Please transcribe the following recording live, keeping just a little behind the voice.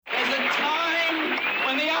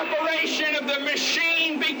And the operation of the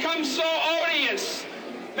machine becomes so odious,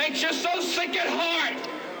 makes you so sick at heart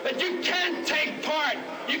that you can't take part.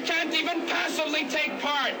 You can't even passively take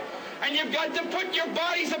part. And you've got to put your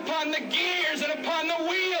bodies upon the gears and upon the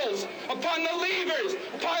wheels, upon the levers,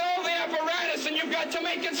 upon all the apparatus, and you've got to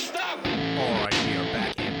make it stop. All right, we are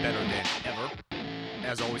back and better than ever.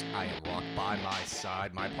 As always, I am Rokk. By my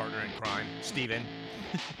side, my partner in crime, Steven.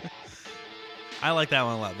 I like that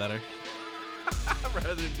one a lot better.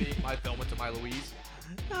 Rather than being my Thelma to my Louise.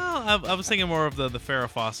 Oh, I was thinking more of the Farrah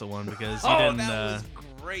Fawcett one because you didn't. That was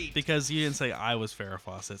great. Because you didn't say I was Farrah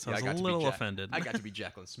Fawcett, so I was a little offended. I got to be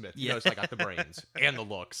Jacqueline Smith. Yeah. You notice I got the brains and the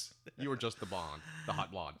looks. You were just the blonde, the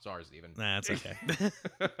hot blonde. Sorry, Steven. Nah, it's okay.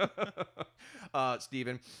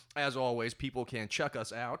 Steven, as always, people can check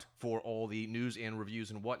us out for all the news and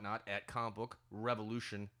reviews and whatnot at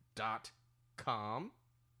comicbookrevolution.com.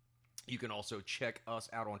 You can also check us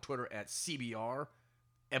out on Twitter at CBR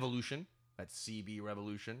Evolution. That's CB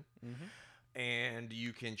Revolution. Mm-hmm. And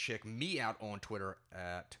you can check me out on Twitter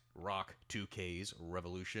at Rokk2Ks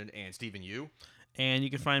Revolution. And Steven, you? And you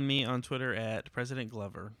can find me on Twitter at President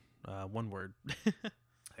Glover. One word.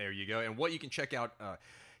 There you go. And what you can check out,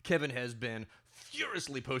 Kevin has been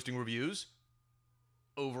furiously posting reviews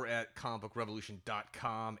over at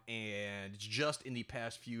comicbookrevolution.com, and just in the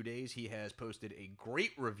past few days, he has posted a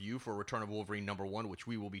great review for Return of Wolverine #1, which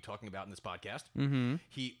we will be talking about in this podcast. Mm-hmm.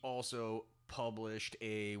 He also published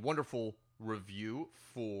a wonderful review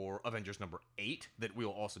for Avengers #8 that we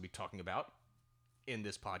will also be talking about in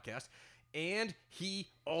this podcast. And he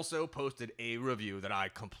also posted a review that I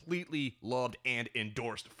completely loved and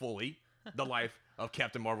endorsed fully. The Life of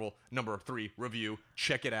Captain Marvel #3 review.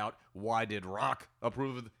 Check it out. Why did Rokk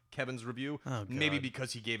approve of Kevin's review? Oh, God. Maybe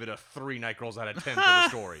because he gave it a 3 Night Girls out of 10 for the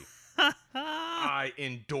story. I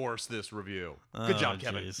endorse this review. Good job,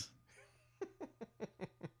 Kevin. Geez.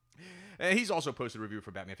 And he's also posted a review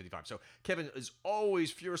for Batman 55. So Kevin is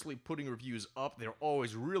always furiously putting reviews up. They're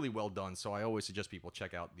always really well done. So I always suggest people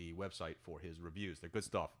check out the website for his reviews. They're good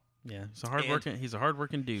stuff. Yeah, he's a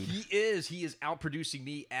hardworking dude. He is outproducing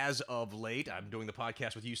me as of late. I'm doing the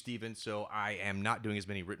podcast with you, Steven, so I am not doing as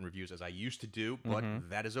many written reviews as I used to do, but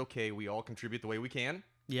that is okay. We all contribute the way we can.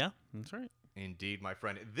 Yeah, that's right. Indeed, my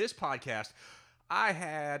friend. This podcast, I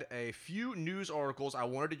had a few news articles I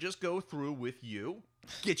wanted to just go through with you,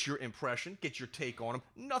 get your impression, get your take on them.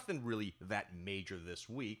 Nothing really that major this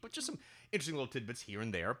week, but just some interesting little tidbits here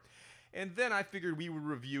and there. And then I figured we would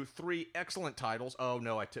review 3 excellent titles. Oh,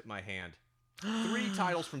 no, I tipped my hand. 3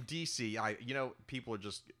 titles from DC. People are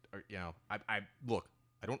just, look,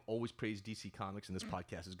 I don't always praise DC Comics, and this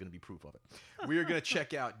podcast is going to be proof of it. We are going to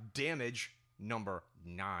check out Damage #9.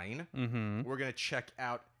 Mm-hmm. We're going to check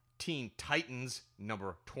out Teen Titans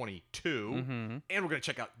 #22. Mm-hmm. And we're going to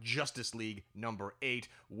check out Justice League #8.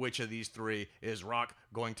 Which of these 3 is Rokk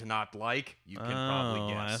going to not like? You can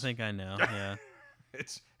probably guess. I think I know, yeah.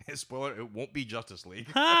 It's spoiler, it won't be Justice League.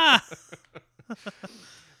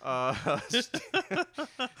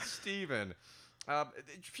 Steven, a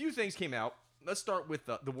few things came out. Let's start with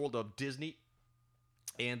the world of Disney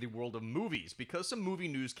and the world of movies, because some movie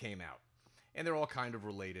news came out, and they're all kind of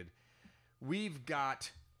related. We've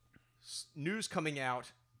got news coming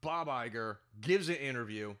out. Bob Iger gives an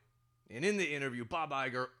interview, and in the interview, Bob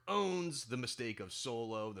Iger owns the mistake of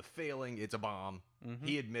Solo, the failing. It's a bomb. Mm-hmm.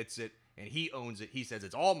 He admits it. And he owns it. He says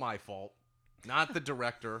it's all my fault. Not the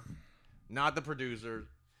director, not the producer,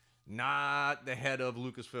 not the head of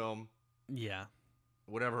Lucasfilm. Yeah.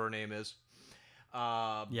 Whatever her name is.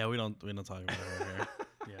 Yeah, we don't talk about her here.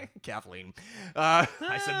 Yeah. Kathleen. I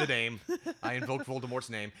said the name. I invoked Voldemort's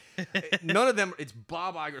name. None of them, it's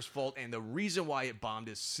Bob Iger's fault. And the reason why it bombed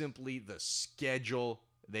is simply the schedule.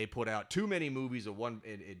 They put out too many movies of one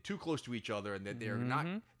and too close to each other, and that they're not.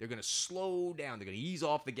 They're going to slow down. They're going to ease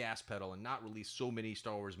off the gas pedal and not release so many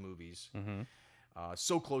Star Wars movies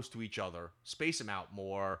so close to each other. Space them out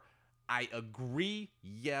more. I agree.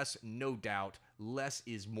 Yes, no doubt. Less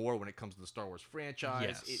is more when it comes to the Star Wars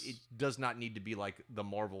franchise. Yes. It does not need to be like the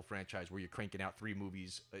Marvel franchise where you're cranking out 3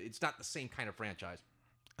 movies. It's not the same kind of franchise.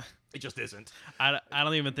 It just isn't. I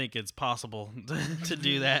don't even think it's possible to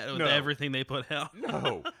do that with everything they put out.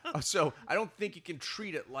 No. So I don't think you can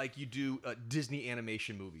treat it like you do Disney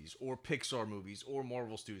animation movies or Pixar movies or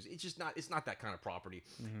Marvel Studios. It's just not. It's not that kind of property.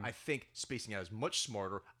 Mm-hmm. I think spacing out is much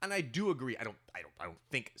smarter, and I do agree. I don't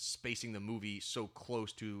think spacing the movie so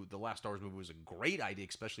close to the last Star Wars movie was a great idea,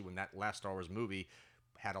 especially when that last Star Wars movie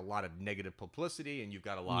had a lot of negative publicity, and you've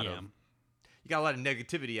got a lot of. You got a lot of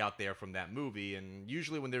negativity out there from that movie, and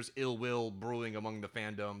usually when there's ill will brewing among the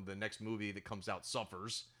fandom, the next movie that comes out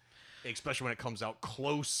suffers, especially when it comes out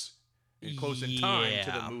close close in time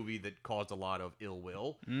to the movie that caused a lot of ill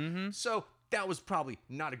will. Mm-hmm. So that was probably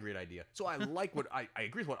not a great idea. So I like what I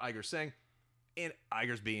agree with what Iger's saying. And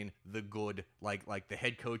Iger's being the good, like the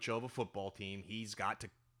head coach of a football team. He's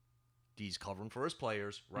covering for his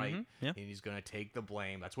players, right? Mm-hmm. Yeah. And he's going to take the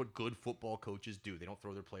blame. That's what good football coaches do. They don't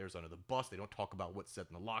throw their players under the bus. They don't talk about what's said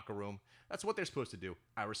in the locker room. That's what they're supposed to do.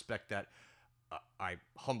 I respect that. I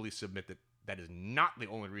humbly submit that is not the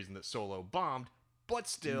only reason that Solo bombed, but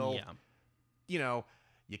still,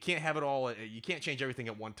 you can't have it all. You can't change everything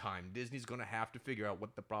at one time. Disney's going to have to figure out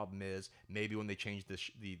what the problem is. Maybe when they change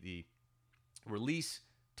the release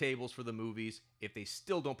tables for the movies, if they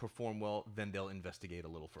still don't perform well, then they'll investigate a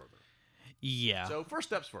little further. Yeah. So first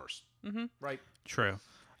steps first, right? True.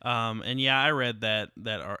 And I read that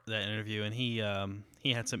interview, and he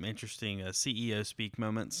had some interesting CEO speak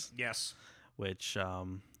moments. Yes. Which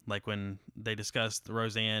like when they discussed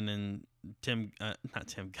Roseanne and not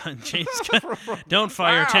Tim Gunn, James Gunn. Don't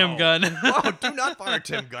fire Tim Gunn. Oh, do not fire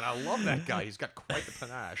Tim Gunn. I love that guy. He's got quite the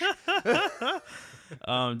panache.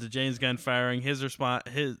 The James Gunn firing, his response,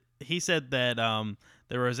 he said that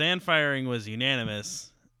the Roseanne firing was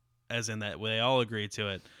unanimous, as in that they all agreed to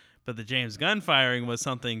it. But the James Gunn firing was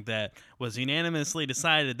something that was unanimously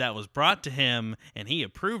decided, that was brought to him, and he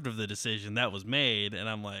approved of the decision that was made. And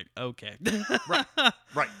I'm like, okay.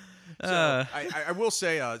 Right. So I will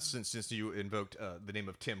say, since you invoked the name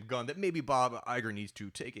of Tim Gunn, that maybe Bob Iger needs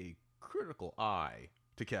to take a critical eye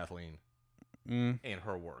to Kathleen and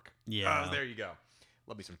her work. Yeah. There you go.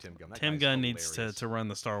 Love me some Tim Gunn. Tim Gunn needs to run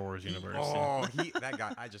the Star Wars universe. That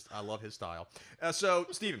guy, I love his style. So,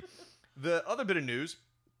 Steven, the other bit of news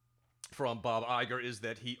from Bob Iger is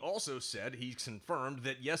that he also said, he's confirmed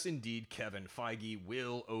that yes, indeed, Kevin Feige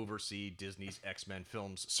will oversee Disney's X-Men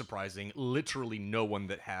films, surprising literally no one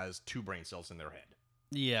that has two brain cells in their head.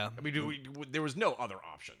 Yeah. I mean, there was no other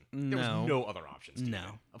option. There was no other option, Steven.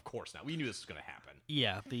 No. Of course not. We knew this was going to happen.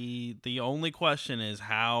 Yeah. The only question is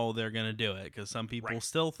how they're going to do it, because some people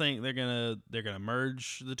still think they're gonna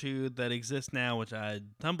merge the two that exist now, which I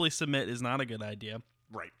humbly submit is not a good idea.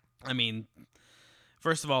 Right. I mean,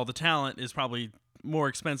 first of all, the talent is probably more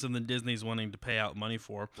expensive than Disney's wanting to pay out money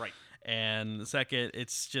for. Right. And second,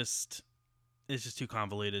 it's just too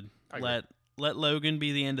convoluted. Let Logan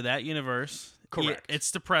be the end of that universe. Correct.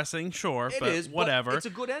 It's depressing, sure, it is, whatever. But it's a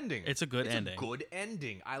good ending. It's a good ending. Good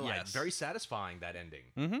ending. I like. Yes. Very satisfying, that ending.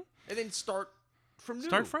 Mm-hmm. And then start from new.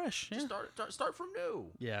 Start fresh. Yeah. Just start from new.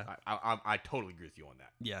 Yeah. I totally agree with you on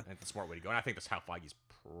that. Yeah. I think that's a smart way to go. And I think that's how Feige's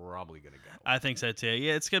probably going to go. I think so too.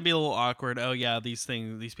 Yeah, it's gonna be a little awkward. Oh yeah, these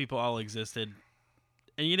people all existed,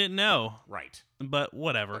 and you didn't know. Right. But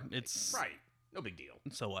whatever. It's right. No big deal.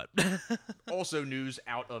 So what? Also, news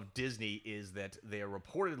out of Disney is that they are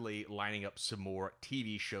reportedly lining up some more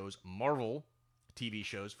TV shows, Marvel TV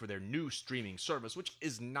shows, for their new streaming service, which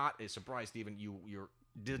is not a surprise, Steven.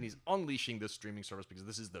 Disney's unleashing this streaming service because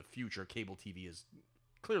this is the future. Cable TV is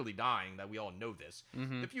clearly dying. That we all know this.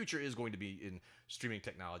 Mm-hmm. The future is going to be in streaming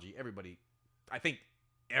technology. I think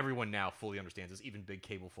everyone now fully understands this. Even big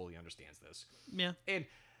cable fully understands this. Yeah. And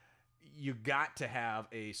you got to have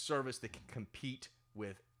a service that can compete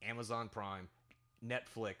with Amazon Prime,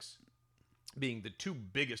 Netflix being the two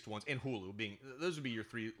biggest ones, and Hulu those would be your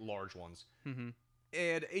three large ones. Mm-hmm.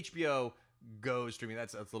 And HBO Go streaming,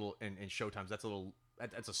 that's a little, and Showtime's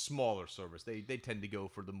that's a smaller service. They tend to go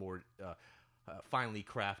for the more finely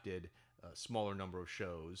crafted, smaller number of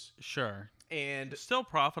shows. Sure. And still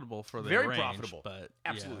profitable for the very range, profitable, but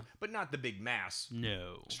absolutely, but not the big mass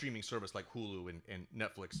streaming service like Hulu and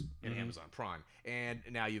Netflix and Amazon Prime. And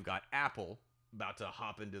now you've got Apple about to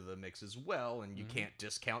hop into the mix as well, and you can't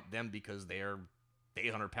discount them because they're the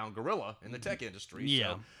 800-pound gorilla in the tech industry.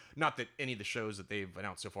 Yeah. So, not that any of the shows that they've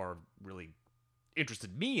announced so far really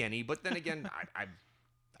interested me any, but then again,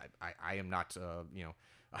 I am not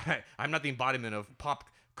I'm not the embodiment of pop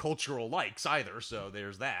cultural likes either, so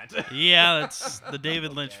there's that. Yeah, that's the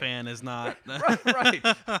David Lynch fan is not. right.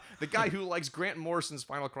 The guy who likes Grant Morrison's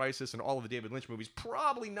Final Crisis and all of the David Lynch movies,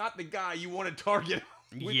 probably not the guy you want to target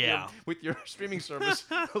with your streaming service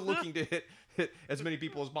looking to hit as many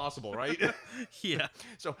people as possible, right? Yeah.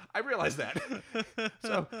 So I realize that.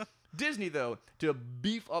 So Disney, though, to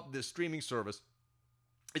beef up this streaming service,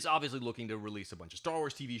 it's obviously looking to release a bunch of Star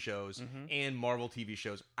Wars TV shows and Marvel TV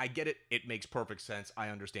shows. I get it. It makes perfect sense. I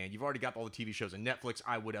understand. You've already got all the TV shows on Netflix.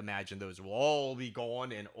 I would imagine those will all be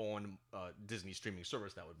gone and on Disney streaming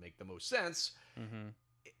service. That would make the most sense.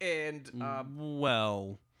 And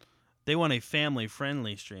well, they want a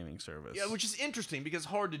family-friendly streaming service. Yeah, which is interesting because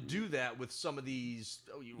it's hard to do that with some of these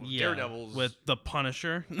Daredevils. With the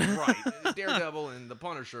Punisher. Right. Daredevil and the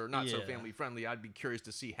Punisher, not so family-friendly. I'd be curious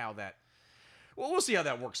to see how that Well, we'll see how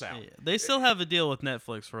that works out. Yeah, they still have a deal with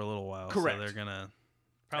Netflix for a little while. Correct. So they're gonna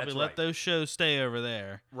probably That's let right. those shows stay over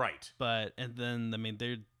there. Right. But and then I mean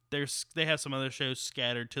they have some other shows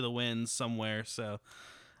scattered to the winds somewhere. So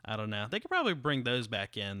I don't know. They could probably bring those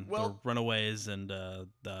back in. Well- the Runaways and the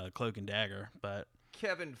Cloak and Dagger. But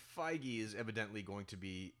Kevin Feige is evidently going to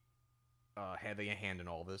be having a hand in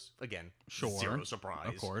all this. Again, Sure. zero surprise.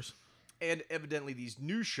 of course, And evidently, these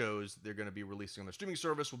new shows they're going to be releasing on their streaming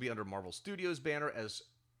service will be under Marvel Studios banner as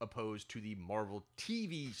opposed to the Marvel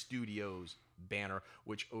TV Studios banner,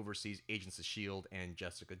 which oversees Agents of S.H.I.E.L.D. and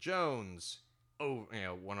Jessica Jones. Oh,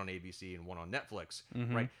 one on ABC and one on Netflix.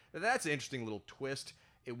 Right? That's an interesting little twist.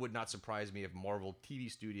 It would not surprise me if Marvel TV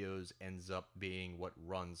Studios ends up being what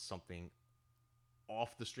runs something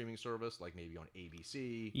off the streaming service, like maybe on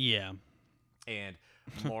ABC, yeah. and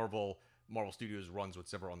Marvel Studios runs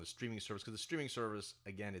whatever on the streaming service, because the streaming service,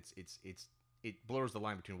 again, it blurs the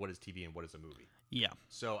line between what is TV and what is a movie. Yeah.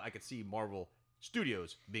 So I could see Marvel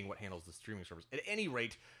Studios being what handles the streaming service. At any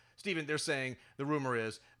rate, Steven, they're saying the rumor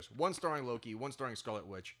is one starring Loki, one starring Scarlet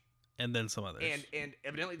Witch, And then some others. and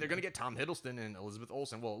evidently they're going to get Tom Hiddleston and Elizabeth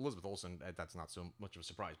Olsen. Well, Elizabeth Olsen, that's not so much of a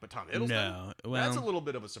surprise, but Tom Hiddleston, No, well- that's a little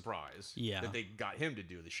bit of a surprise. Yeah. That they got him to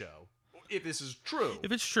do the show. If this is true,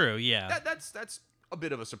 If it's true, yeah. that's a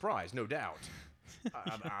bit of a surprise, no doubt.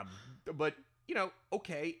 But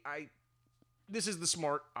okay, this is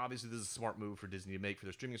obviously this is a smart move for Disney to make for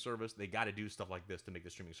their streaming service. They got to do stuff like this to make the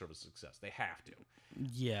streaming service a success. They have to,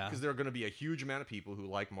 yeah. because there are going to be a huge amount of people who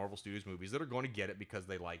like Marvel Studios movies that are going to get it because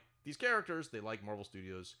they like these characters. They like Marvel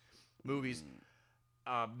Studios movies.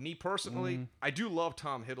 Me personally, I do love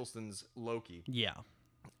Tom Hiddleston's Loki. Yeah.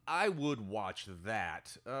 I would watch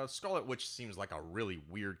that. Scarlet Witch seems like a really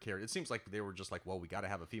weird character. It seems like they were just like, well, we got to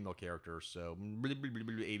have a female character, so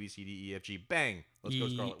A, B, C, D, E, F, G, bang, let's go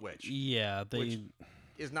Scarlet Witch. Yeah, Which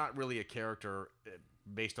is not really a character,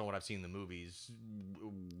 based on what I've seen in the movies.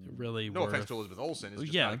 really No offense worth- to Elizabeth Olsen. It's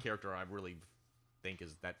just Yeah. not a character I really think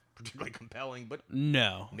is that particularly compelling, but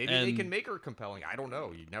No. maybe and they can make her compelling. I don't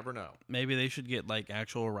know. You never know. maybe they should get like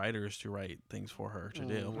actual writers to write things for her to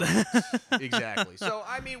do. Exactly. So,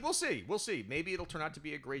 I mean, we'll see. We'll see. Maybe it'll turn out to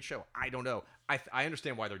be a great show. I don't know. I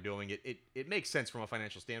understand why they're doing it. It makes sense from a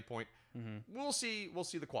financial standpoint. We'll see. We'll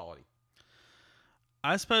see the quality.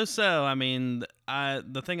 I suppose so. I mean,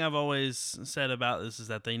 the thing I've always said about this is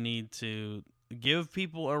that they need to give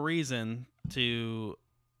people a reason to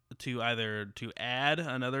either to add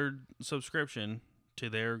another subscription to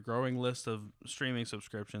their growing list of streaming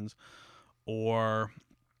subscriptions, or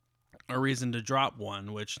a reason to drop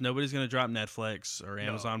one, which nobody's going to drop Netflix or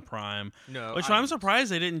Amazon Prime. No, Which I'm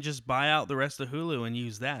surprised they didn't just buy out the rest of Hulu and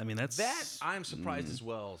use that. I mean, that's That I'm surprised as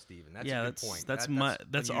well, Steven. That's yeah, a good that's point. that's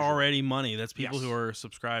That's unusual. already money. That's people Yes. who are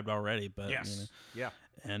subscribed already. But Yes. Yeah.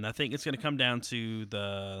 and I think it's going to come down to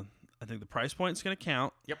I think the price point's going to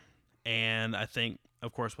count. Yep. And I think,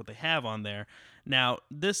 of course, what they have on there. Now,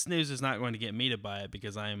 this news is not going to get me to buy it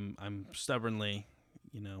because I'm stubbornly,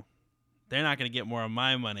 they're not going to get more of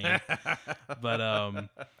my money. But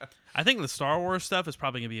I think the Star Wars stuff is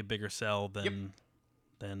probably going to be a bigger sell than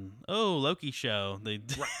Loki show. They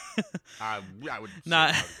I would say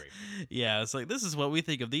not. I would agree. Yeah, it's like this is what we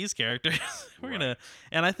think of these characters. We're Right. gonna,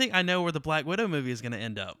 and I think I know where the Black Widow movie is gonna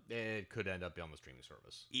end up. It could end up on the streaming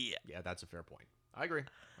service. Yeah. Yeah, that's a fair point. I agree.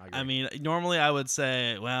 I mean, normally I would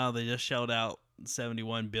say, well, they just shelled out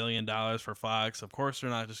 $71 billion for Fox. Of course, they're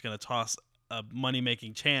not just going to toss a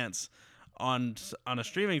money-making chance on a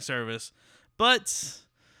streaming service, but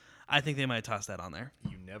I think they might toss that on there.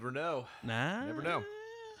 You never know. Nah. You never know.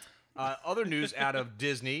 Other news out of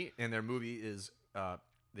Disney and their movie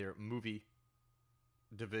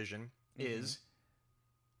division is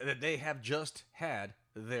that they have just had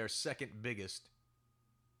their second biggest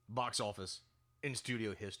box office in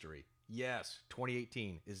studio history. Yes,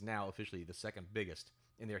 2018 is now officially the second biggest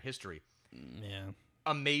in their history. Yeah.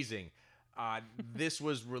 Amazing. This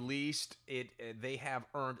was released. They have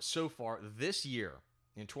earned so far this year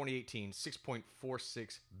in 2018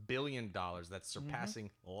 $6.46 billion. That's surpassing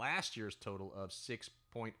last year's total of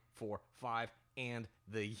 6.45. And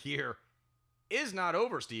the year is not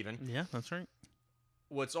over, Steven. Yeah, that's right.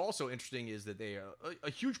 What's also interesting is that they a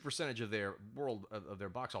huge percentage of their of their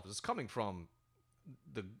box office is coming from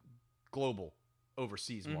the global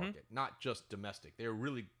overseas market, not just domestic. They're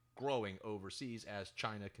really growing overseas as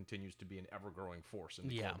China continues to be an ever-growing force in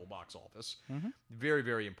the global box office. Very,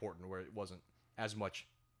 very important, where it wasn't as much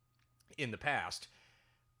in the past.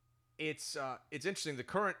 It's interesting. The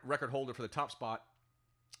current record holder for the top spot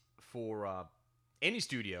for any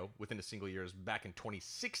studio within a single year is back in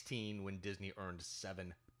 2016 when Disney earned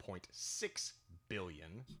 $7.6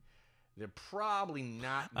 billion. They're probably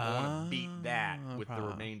not going to beat that with the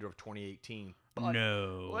remainder of 2018. But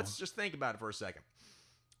no. let's just think about it for a second.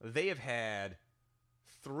 They have had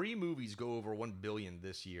 3 movies go over $1 billion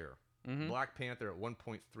this year. Black Panther at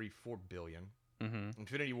 $1.34 billion.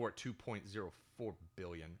 Infinity War at $2.04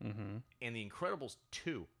 billion. And The Incredibles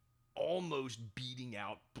 2 almost beating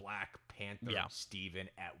out Black Panther, Steven,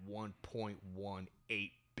 at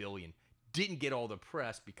 $1.18 billion. Didn't get all the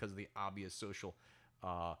press because of the obvious social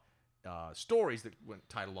stories that went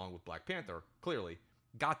tied along with Black Panther. Clearly,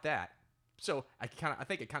 got that. So I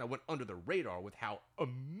think it kind of went under the radar with how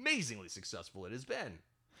amazingly successful it has been.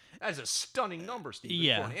 That is a stunning number,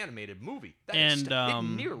 Steve, for an animated movie. It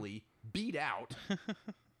nearly beat out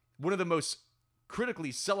one of the most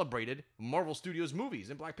critically celebrated Marvel Studios movies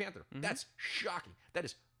in Black Panther. That's shocking. That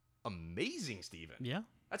is amazing, Steven. Yeah.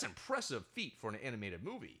 That's an impressive feat for an animated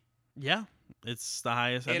movie. Yeah, it's the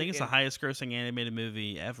highest. I think it's the highest grossing animated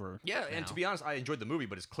movie ever. Yeah, and to be honest, I enjoyed the movie,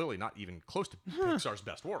 but it's clearly not even close to Pixar's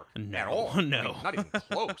best work at all. No. I mean, not even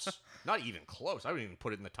close. Not even close. I wouldn't even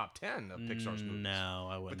put it in the top 10 of Pixar's movies. No,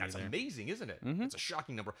 I wouldn't. But that's either. amazing, isn't it? It's a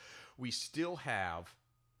shocking number. We still have,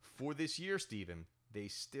 for this year, Steven, they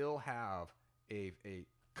still have a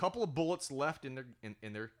couple of bullets left in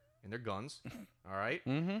their guns. All right?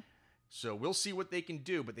 So we'll see what they can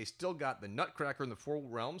do, but they still got the Nutcracker and the Four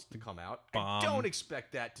Realms to come out. I don't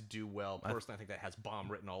expect that to do well. Personally, I think that has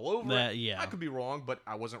bomb written all over it. Yeah. I could be wrong, but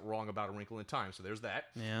I wasn't wrong about A Wrinkle in Time, so there's that.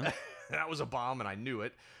 Yeah. That was a bomb, and I knew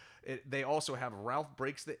it. They also have Ralph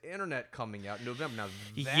Breaks the Internet coming out in November.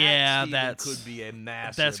 Now, that could be a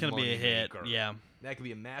massive That's going to be a hit. maker. Yeah. That could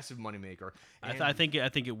be a massive moneymaker. I think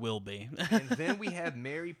it will be. And then we have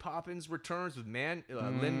Mary Poppins Returns with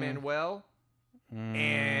Lin-Manuel.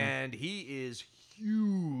 And he is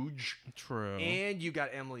huge. True. And you got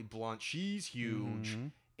Emily Blunt. She's huge.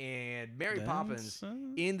 And Mary Poppins,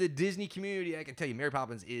 in the Disney community, I can tell you, Mary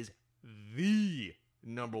Poppins is the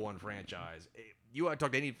 #1 franchise. You want to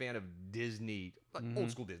talk to any fan of Disney, like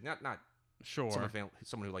old school Disney, not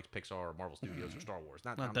someone who likes Pixar or Marvel Studios or Star Wars.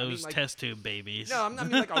 Not those test tube babies. No, I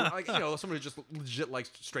mean like someone who just legit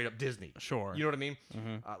likes straight up Disney. Sure. You know what I mean?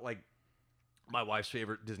 Like, my wife's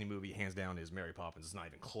favorite Disney movie, hands down, is Mary Poppins. It's not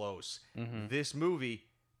even close. This movie,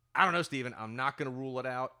 I don't know, Steven. I'm not going to rule it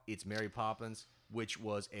out. It's Mary Poppins, which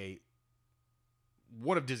was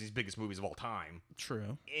one of Disney's biggest movies of all time.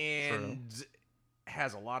 True. And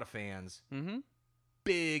has a lot of fans.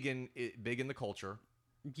 Big in the culture.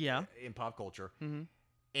 Yeah. In pop culture.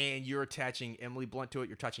 And you're attaching Emily Blunt to it.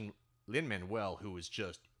 You're attaching Lin-Manuel, who is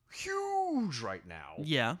just huge right now.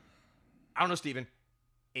 Yeah. I don't know, Steven.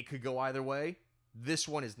 It could go either way. This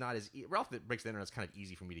one is not as... Ralph That Breaks the Internet is kind of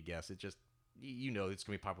easy for me to guess. It just... it's going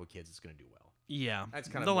to be popular with kids. It's going to do well. Yeah. That's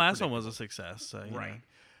kind of the last one was a success. So, right. Know.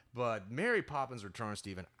 But Mary Poppins Returns,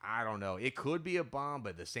 Steven, I don't know. It could be a bomb,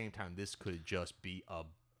 but at the same time, this could just be a...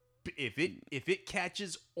 If it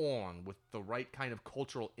catches on with the right kind of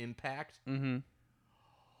cultural impact,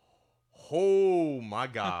 oh my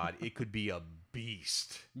God, it could be a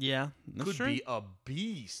beast. Yeah, that's true. Be a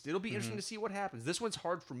beast. It'll be interesting to see what happens. This one's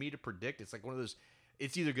hard for me to predict. It's like one of those.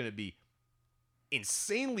 It's either going to be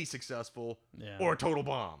insanely successful or a total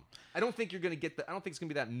bomb. I don't think you're going to get I don't think it's going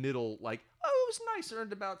to be that middle. Like, oh, it was nice.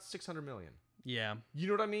 Earned about $600 million. Yeah. You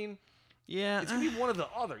know what I mean? Yeah. It's going to be one or the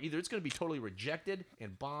other. Either it's going to be totally rejected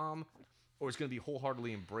and bomb, or it's going to be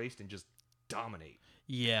wholeheartedly embraced and just dominate.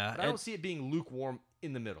 Yeah. But I don't see it being lukewarm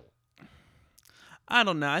in the middle. I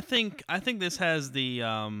don't know. I think this has the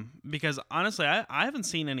because honestly, I haven't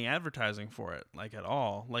seen any advertising for it like at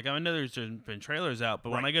all. Like, I know there's been trailers out,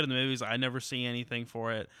 but when I go to the movies, I never see anything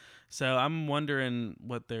for it. So I'm wondering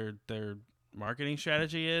what their marketing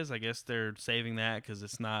strategy is. I guess they're saving that because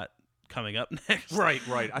it's not coming up next. Right.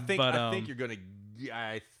 I think you're gonna.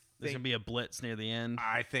 There's gonna be a blitz near the end.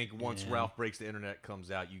 I think once Ralph Breaks the Internet comes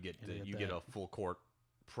out, you get a full court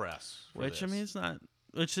press. Which I mean, it's not.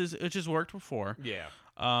 Which has worked before. Yeah.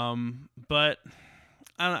 But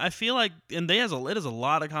I feel like, and it has a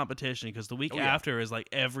lot of competition because the week after is like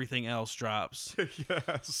everything else drops.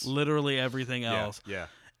 Yes. Literally everything else. Yeah.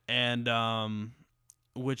 And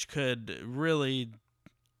which could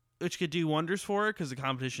do wonders for it because the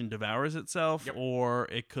competition devours itself, or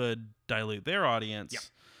it could dilute their audience. Yep.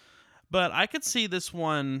 But I could see this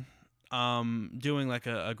one doing like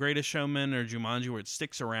a Greatest Showman or Jumanji where it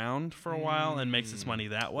sticks around for a while and makes its money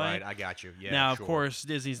that way. Right, I got you. Yeah. Now, of course,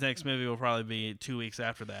 Disney's next movie will probably be 2 weeks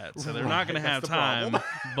after that, so they're not going to have time.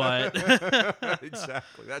 But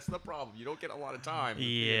exactly, that's the problem. You don't get a lot of time.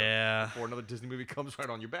 Before another Disney movie comes right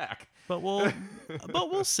on your back. But we'll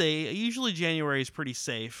see. Usually January is pretty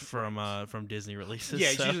safe from Disney releases. Yeah,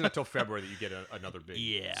 it's usually until February that you get another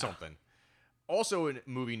big something. Also in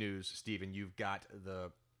movie news, Steven, you've got the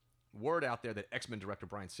word out there that X-Men director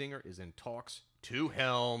Bryan Singer is in talks to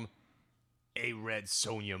helm a Red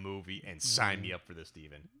Sonja movie, and sign me up for this,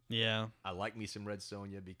 Steven. Yeah. I like me some Red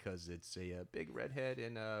Sonja because it's a big redhead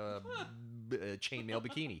in a chainmail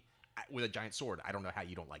bikini with a giant sword. I don't know how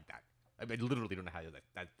you don't like that. I literally don't know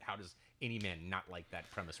how does any man not like that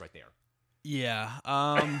premise right there? Yeah.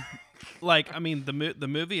 The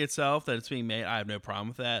movie itself that it's being made, I have no problem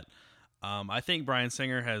with that. I think Bryan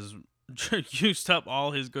Singer has used up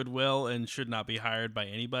all his goodwill and should not be hired by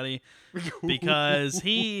anybody because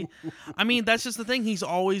that's just the thing. He's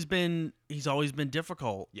always been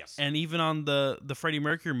difficult. Yes. And even on the Freddie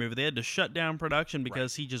Mercury movie, they had to shut down production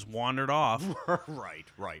because he just wandered off. Right.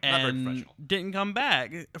 Not very And professional. didn't come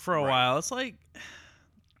back for a while. It's like,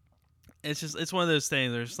 it's one of those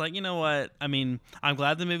things. They're just like, you know what? I mean, I'm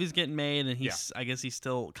glad the movie's getting made, and I guess he's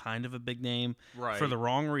still kind of a big name for the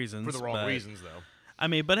wrong reasons. For the wrong reasons, though. I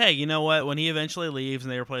mean, but hey, you know what? When he eventually leaves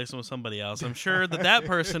and they replace him with somebody else, I'm sure that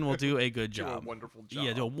person will do a good job. Do a wonderful job.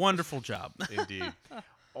 Yeah, do a wonderful job. Indeed.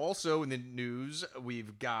 Also in the news,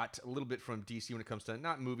 we've got a little bit from DC when it comes to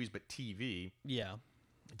not movies, but TV. Yeah.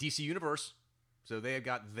 DC Universe. So they have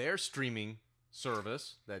got their streaming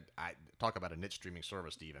service that I talk about a niche streaming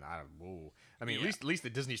service, Steven. At least the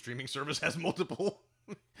Disney streaming service has multiple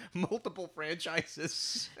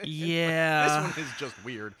franchises. Yeah. This one is just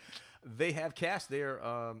weird. They have cast their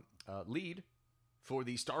lead for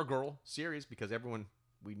the Stargirl series because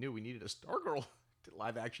we knew we needed a Stargirl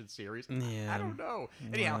live action series. Yeah. I don't know.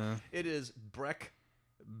 Anyhow, it is Breck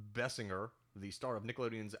Bessinger, the star of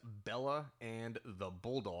Nickelodeon's Bella and the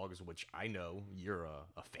Bulldogs, which I know you're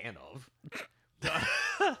a fan of.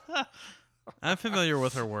 I'm familiar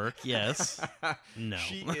with her work, yes. No.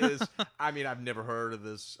 She is, I've never heard of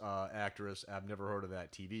this actress. I've never heard of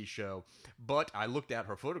that TV show. But I looked at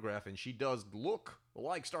her photograph, and she does look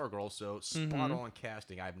like Stargirl, so spot-on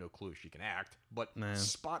casting. I have no clue if she can act, but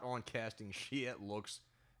spot-on casting, at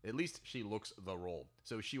least she looks the role.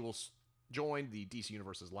 So she will join the DC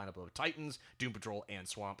Universe's lineup of Titans, Doom Patrol, and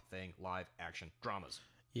Swamp Thing live-action dramas.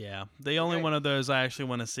 Yeah, the only one of those I actually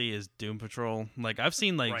want to see is Doom Patrol. Like I've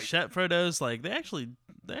seen Shet photos, like they actually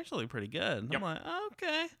look pretty good. Yep. I'm like, oh,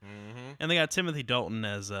 okay. Mm-hmm. And they got Timothy Dalton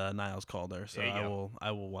as Niles Calder, so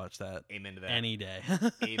I will watch that. Amen to that. Any day.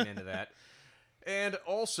 Amen to that. And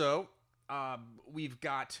also, we've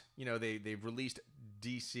got they've released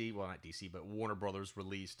DC, well not DC, but Warner Brothers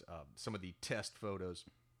released some of the test photos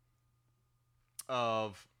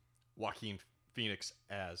of Joaquin Phoenix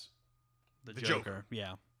as the Joker.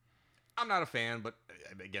 Yeah. I'm not a fan, but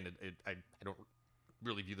again, I don't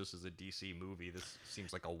really view this as a DC movie. This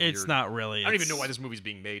seems like a weird... It's not really. I don't even know why this movie's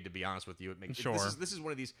being made, to be honest with you. Sure. This is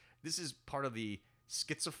one of these... This is part of the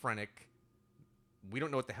schizophrenic, we don't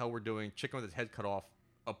know what the hell we're doing, chicken with its head cut off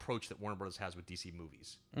approach that Warner Brothers has with DC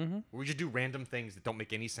movies. Mm-hmm. Where we just do random things that don't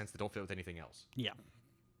make any sense, that don't fit with anything else. Yeah.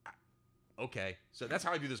 Okay, so that's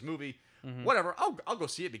how I view this movie. Mm-hmm. Whatever, I'll go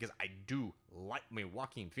see it because I do like...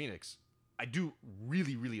 Joaquin Phoenix... I do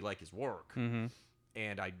really, really like his work. Mm-hmm.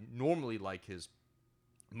 And I normally like his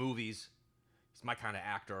movies. He's my kind of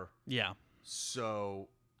actor. Yeah. So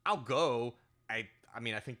I'll go. I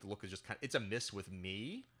think the look is just it's a miss with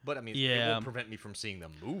me. But it won't prevent me from seeing the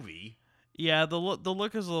movie. Yeah, the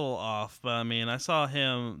look is a little off. But I saw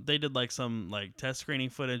him. They did some test screening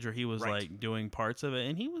footage where he was doing parts of it,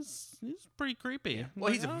 and he was pretty creepy. Yeah.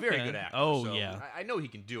 Well, he's a very good actor. Oh so yeah. I know he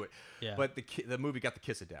can do it. Yeah. But the movie got the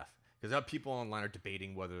kiss of death. Because people online are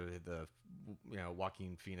debating whether the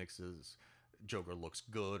Joaquin Phoenix's Joker looks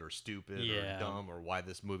good or stupid or dumb, or why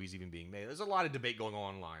this movie's even being made. There's a lot of debate going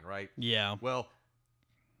on online, right? Yeah. Well,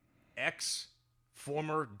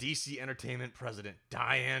 former DC Entertainment president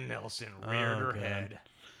Diane Nelson reared her head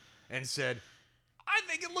and said, "I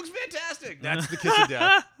think it looks fantastic." That's the kiss of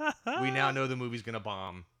death. We now know the movie's gonna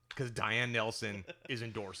bomb because Diane Nelson is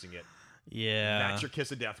endorsing it. Yeah. That's your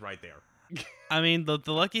kiss of death right there. The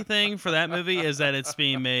lucky thing for that movie is that it's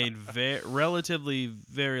being made relatively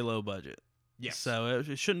very low budget. Yes. So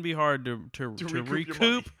it shouldn't be hard to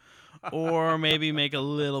recoup or maybe make a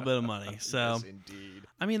little bit of money. So yes,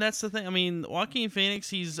 indeed. That's the thing. Joaquin Phoenix,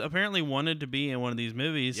 he's apparently wanted to be in one of these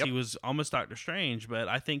movies. Yep. He was almost Doctor Strange, but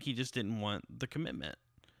I think he just didn't want the commitment.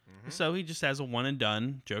 Mm-hmm. So he just has a one and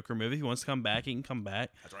done Joker movie. If he wants to come back, he can come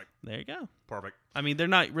back. That's right. There you go. Perfect. They're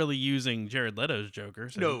not really using Jared Leto's Joker,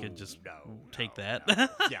 so he could just take that. No.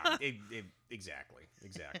 Yeah, exactly.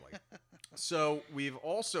 So we've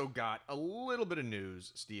also got a little bit of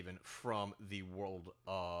news, Steven, from the world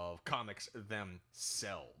of comics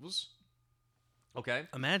themselves. Okay?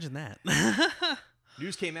 Imagine that.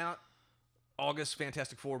 News came out August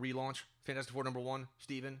Fantastic Four relaunch. Fantastic Four #1,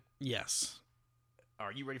 Steven. Yes.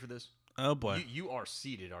 Are you ready for this? Oh boy. You are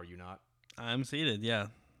seated, are you not? I'm seated. Yeah.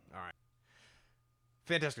 All right.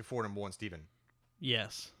 Fantastic Four #1, Steven.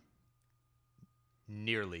 Yes.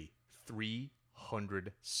 Nearly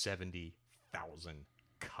 370,000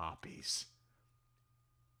 copies.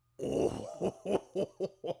 Oh,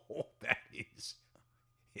 that is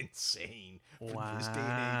insane for this day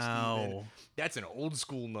and age, Steven. Wow. That's an old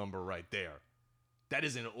school number right there. That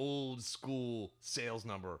is an old school sales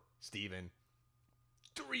number, Steven.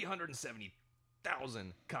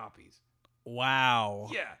 370,000 copies. Wow.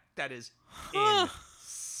 Yeah, that is Huh.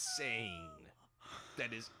 insane.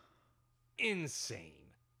 That is insane.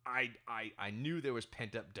 I knew there was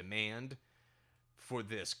pent up demand for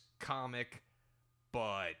this comic,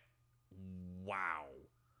 but wow.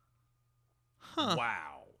 Huh.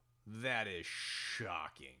 Wow. That is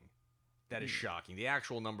shocking. That is shocking. The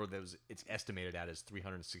actual number it's estimated at is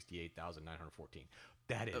 368,914.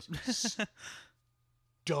 That is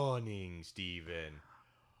stunning, Steven.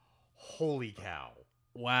 Holy cow.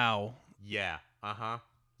 Wow. Yeah. Uh-huh.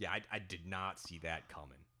 Yeah, I did not see that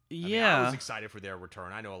coming. I Yeah. was excited for their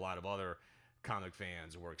return. I know a lot of other comic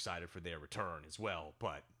fans were excited for their return as well,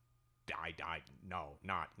 but no,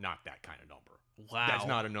 not that kind of number. Wow. That's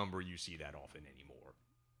not a number you see that often anymore.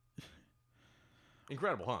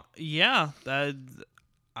 Incredible, huh? Yeah.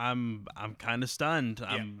 I'm kind of stunned.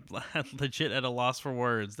 Yeah. I'm legit at a loss for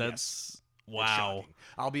words. That's It's wow. shocking.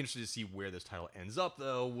 I'll be interested to see where this title ends up,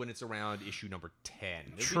 though, when it's around issue number 10. It'll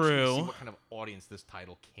be interesting to True. see what kind of audience this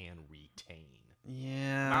title can retain.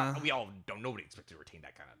 Yeah. We all don't. Nobody expects to retain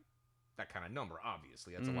that kind of number.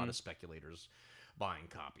 Obviously, that's a lot of speculators buying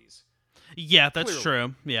copies. Yeah, that's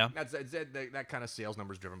Clearly. true. Yeah. That kind of sales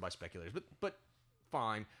number is driven by speculators, but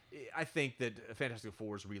fine. I think that Fantastic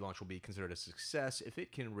Four's relaunch will be considered a success if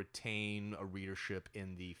it can retain a readership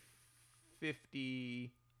in the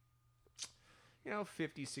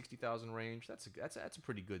 60,000 range. That's a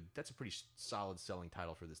pretty good. That's a pretty solid selling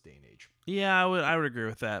title for this day and age. Yeah, I would agree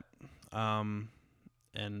with that.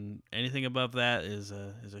 And anything above that is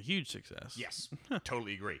a huge success. Yes,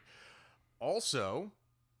 totally agree. Also,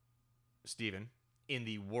 Steven, in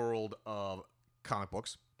the world of comic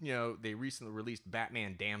books, they recently released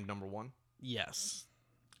Batman Damned #1. Yes.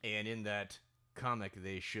 And in that comic,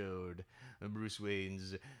 they showed Bruce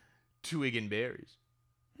Wayne's twig and berries.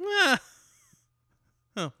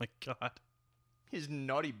 Oh my god. His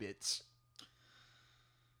naughty bits.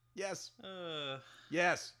 Yes.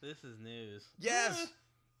 Yes. This is news. Yes.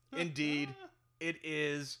 Indeed. It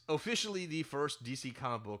is officially the first DC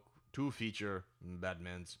comic book to feature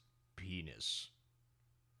Batman's penis.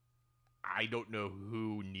 I don't know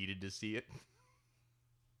who needed to see it,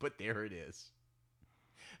 but there it is.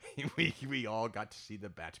 we all got to see the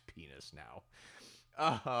Bat penis now.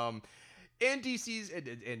 And DC's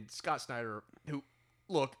and Scott Snyder, who,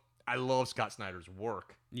 look, I love Scott Snyder's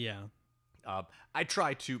work. Yeah. I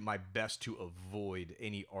try my best to avoid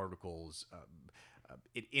any articles,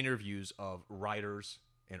 in interviews of writers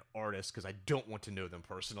and artists because I don't want to know them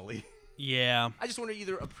personally. Yeah. I just want to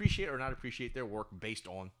either appreciate or not appreciate their work based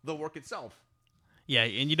on the work itself. Yeah,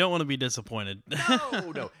 and you don't want to be disappointed.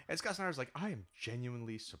 No. And Scott Snyder's like, I am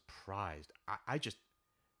genuinely surprised.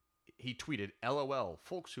 He tweeted, LOL,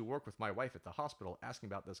 folks who work with my wife at the hospital asking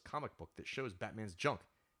about this comic book that shows Batman's junk.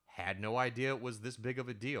 Had no idea it was this big of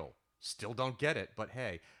a deal. Still don't get it, but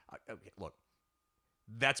hey, look,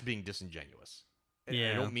 that's being disingenuous. And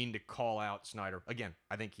Yeah. I don't mean to call out Snyder. Again,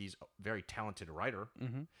 I think he's a very talented writer,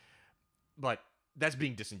 but that's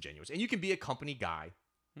being disingenuous. And you can be a company guy,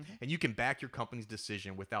 and you can back your company's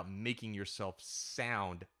decision without making yourself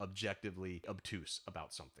sound objectively obtuse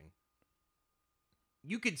about something.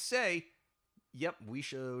 You could say, yep, we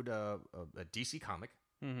showed a DC comic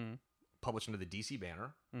published under the DC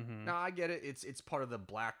banner. Now, I get it. It's part of the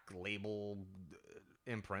Black Label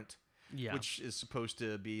imprint, Yeah. which is supposed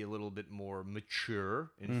to be a little bit more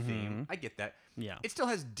mature in theme. I get that. Yeah. It still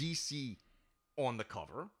has DC on the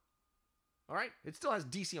cover. All right? It still has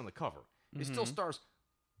DC on the cover. It still stars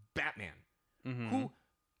Batman, who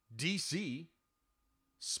DC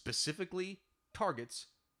specifically targets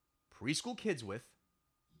preschool kids with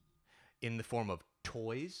in the form of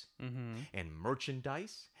toys and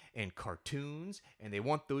merchandise and cartoons, and they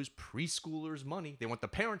want those preschoolers' money. They want the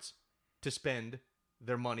parents to spend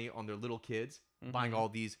their money on their little kids buying all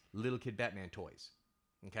these little kid Batman toys.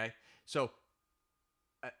 Okay? So,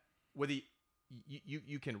 whether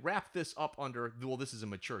you can wrap this up under, well, this is a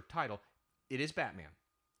mature title. It is Batman.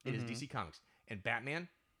 It is DC Comics. And Batman,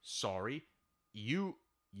 sorry, you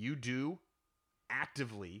do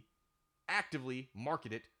actively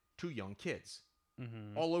market it to young kids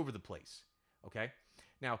Mm-hmm. all over the place. Okay?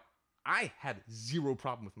 Now, I have zero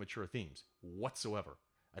problem with mature themes whatsoever.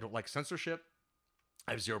 I don't like censorship.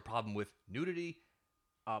 I have zero problem with nudity.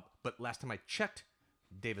 But last time I checked,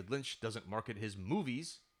 David Lynch doesn't market his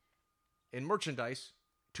movies and merchandise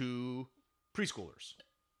to preschoolers.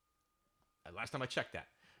 Last time I checked that.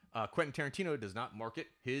 Quentin Tarantino does not market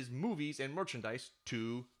his movies and merchandise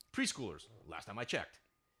to preschoolers. Last time I checked.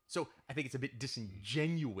 So I think it's a bit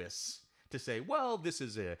disingenuous to say, well, this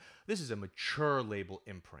is a mature label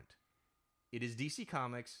imprint. It is DC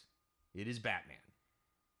Comics. It is Batman.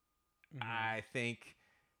 Mm-hmm. I think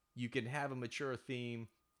you can have a mature theme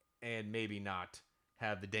and maybe not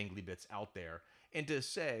have the dangly bits out there. And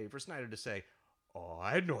for Snyder to say, oh,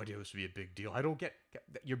 I had no idea this would be a big deal. I don't get,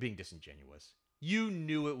 you're being disingenuous. You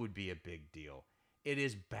knew it would be a big deal. It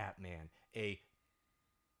is Batman, a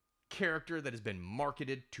character that has been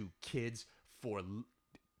marketed to kids for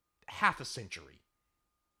half a century.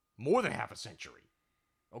 More than half a century.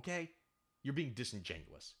 Okay? You're being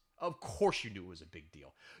disingenuous. Of course you knew it was a big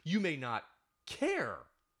deal. You may not care.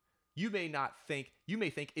 You may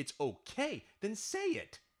think it's okay. Then say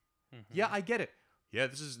it. Mm-hmm. Yeah, I get it. Yeah,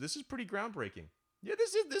 this is pretty groundbreaking. Yeah,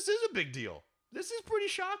 this is a big deal. This is pretty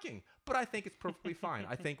shocking, but I think it's perfectly fine.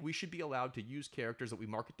 I think we should be allowed to use characters that we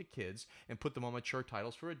market to kids and put them on mature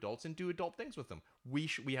titles for adults and do adult things with them. We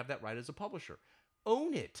have that right as a publisher.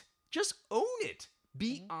 Own it. Just own it.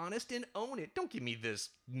 Be honest and own it. Don't give me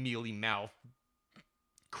this mealy mouth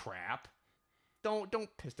crap. Don't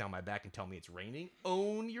piss down my back and tell me it's raining.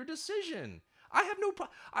 Own your decision. I have no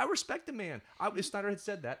problem. I respect the man. If Snyder had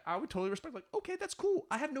said that, I would totally respect. Like, okay, that's cool.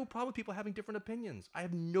 I have no problem with people having different opinions. I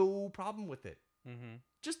have no problem with it. Mm-hmm.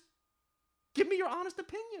 Just give me your honest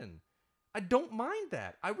opinion. I don't mind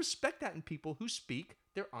that. I respect that in people who speak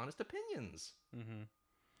their honest opinions. Mm-hmm.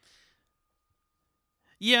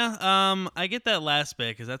 Yeah, I get that last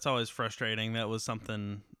bit because that's always frustrating. That was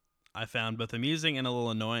something I found both amusing and a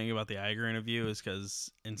little annoying about the Iger interview, is because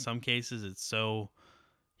in some cases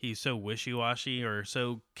he's so wishy-washy or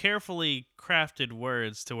so carefully crafted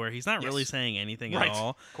words to where he's not really saying anything at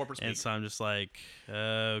all. Corporate speak. And so I'm just like,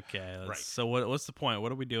 okay, Right. So what's the point?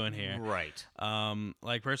 What are we doing here? Right.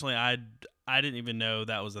 Like personally, I didn't even know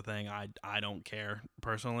that was a thing. I don't care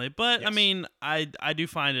personally, but Yes. I mean, I do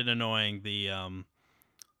find it annoying.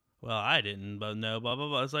 Well, I didn't, but no, blah blah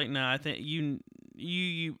blah. It's like, no, I think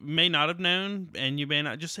you may not have known, and you may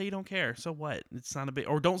not. Just say you don't care. So what? It's not a big,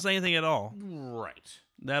 or don't say anything at all. Right.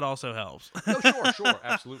 That also helps. No, sure,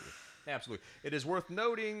 absolutely. It is worth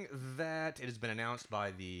noting that it has been announced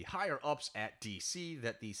by the higher-ups at DC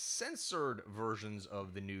that the censored versions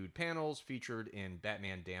of the nude panels featured in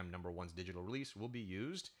Batman Damned #1's digital release will be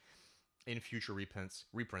used in future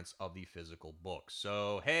reprints of the physical book.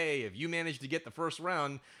 So, hey, if you managed to get the first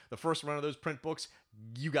run of those print books,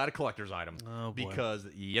 you got a collector's item. Oh, boy. Because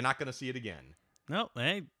you're not going to see it again. No,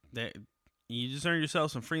 hey, you just earned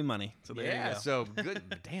yourself some free money. So there you go. So good.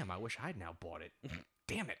 Damn, I wish I'd now bought it.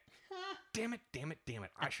 Damn it.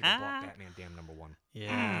 I should have bought Batman Damn #1.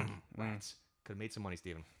 Yeah. Rats. Could have made some money,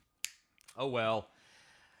 Steven. Oh, well.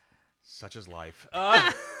 Such is life.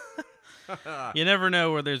 You never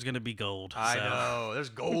know where there's going to be gold. I know. There's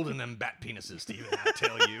gold in them bat penises, Steven, I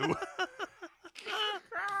tell you.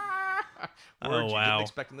 Oh, You wow. didn't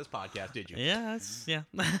expect in this podcast, did you? Yeah, yeah.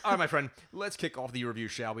 All right, my friend. Let's kick off the review,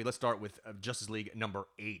 shall we? Let's start with Justice League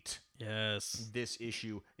 #8. Yes. This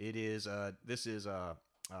issue, this is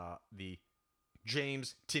the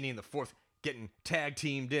James, Tinian the Fourth getting tag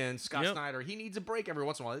teamed in. Scott Snyder, he needs a break every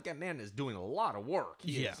once in a while. That man is doing a lot of work.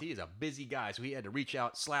 He is a busy guy, so he had to reach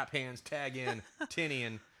out, slap hands, tag in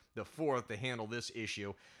Tinian the Fourth to handle this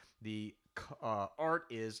issue. The art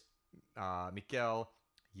is Mikael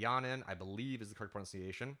Yanin, I believe is the correct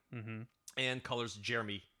pronunciation, and colors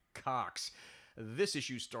Jeremy Cox. This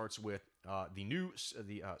issue starts with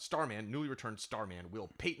the Starman, newly returned Starman, Will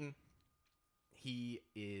Payton. He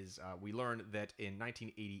is, we learned that in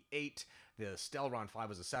 1988, the Stellron 5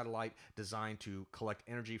 was a satellite designed to collect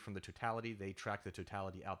energy from the totality. They tracked the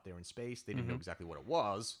totality out there in space. They didn't know exactly what it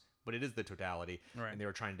was, but it is the totality. Right. And they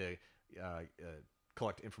were trying to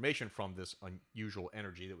collect information from this unusual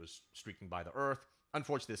energy that was streaking by the Earth.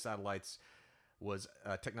 Unfortunately, the satellite's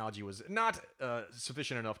technology was not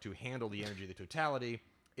sufficient enough to handle the energy of the totality.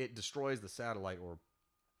 It destroys the satellite, or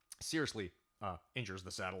seriously injures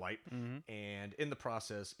the satellite, and in the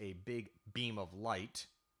process, a big beam of light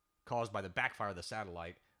caused by the backfire of the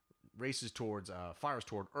satellite fires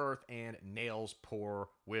toward Earth and nails poor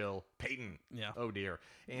Will Payton. Yeah. Oh dear.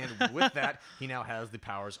 And with that, he now has the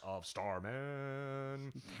powers of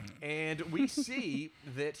Starman. And we see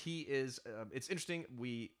that he is. It's interesting.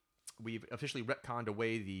 we've officially retconned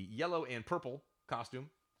away the yellow and purple costume.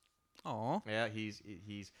 Aw. Yeah, he's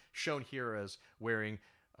shown here as wearing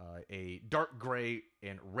a dark gray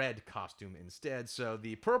and red costume instead. So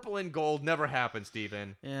the purple and gold never happened,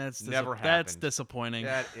 Steven. Yeah, it's never happened. That's disappointing.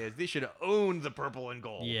 They should have owned the purple and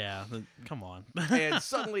gold. Yeah, come on. And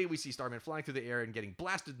suddenly we see Starman flying through the air and getting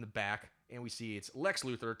blasted in the back, and we see it's Lex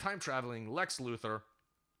Luthor, time-traveling Lex Luthor,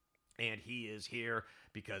 and he is here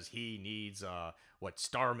because he needs what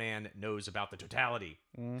Starman knows about the totality.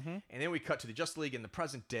 Mm-hmm. And then we cut to the Justice League in the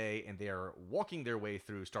present day, and they are walking their way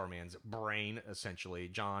through Starman's brain, essentially.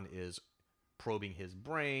 John is probing his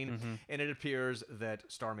brain, and it appears that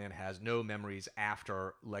Starman has no memories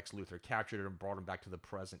after Lex Luthor captured him and brought him back to the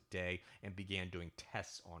present day and began doing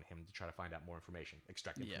tests on him to try to find out more information,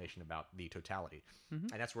 extract information about the totality.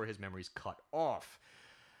 And that's where his memories cut off.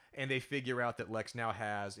 And they figure out that Lex now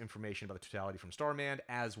has information about the totality from Starman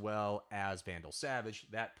as well as Vandal Savage.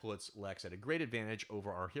 That puts Lex at a great advantage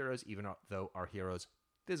over our heroes, even though our heroes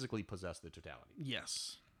physically possess the totality.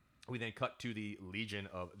 Yes. We then cut to the Legion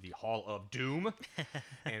of the Hall of Doom,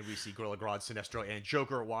 and we see Gorilla Grodd, Sinestro, and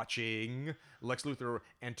Joker watching Lex Luthor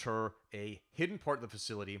enter a hidden part of the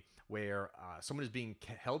facility where someone is being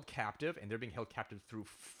held captive, and they're being held captive through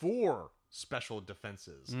 4 special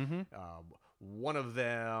defenses. One of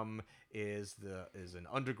them is an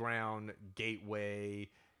underground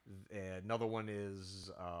gateway. Another one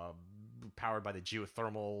is powered by the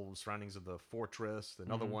geothermal surroundings of the fortress.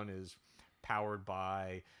 Another one is powered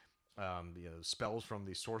by spells from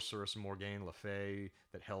the sorceress Morgane Le Fay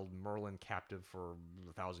that held Merlin captive for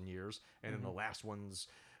 1,000 years. And then the last one's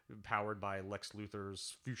powered by Lex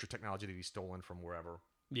Luthor's future technology that he's stolen from wherever.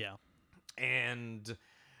 Yeah. And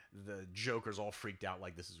the Joker's all freaked out,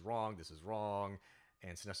 like, this is wrong.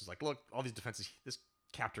 And Sinestro's like, look, all these defenses, this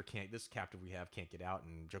captive we have can't get out.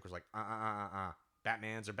 And Joker's like,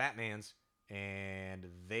 Batmans are Batmans, and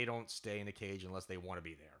they don't stay in a cage unless they want to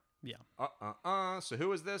be there. Yeah. So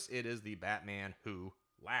who is this? It is the Batman who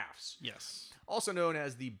laughs. Yes. Also known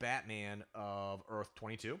as the Batman of Earth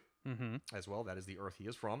 22 as well. That is the Earth he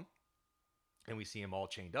is from. And we see him all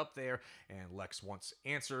chained up there, and Lex wants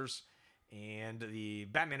answers. And the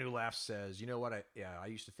Batman who laughs says, you know what, I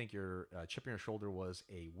used to think your chip on your shoulder was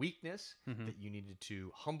a weakness, that you needed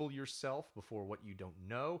to humble yourself before what you don't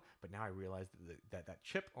know. But now I realize that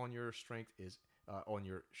chip on your on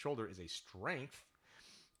your shoulder is a strength,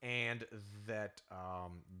 and that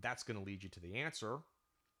that's going to lead you to the answer.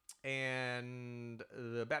 And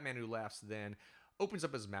the Batman who laughs then opens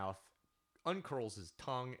up his mouth, uncurls his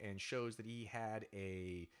tongue, and shows that he had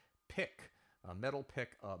a metal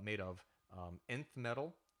pick made of nth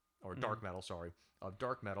metal, or dark metal,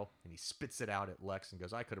 and he spits it out at Lex and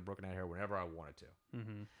goes, I could have broken out here whenever I wanted to.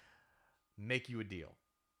 Make you a deal.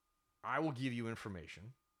 I will give you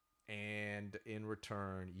information, and in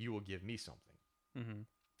return, you will give me something.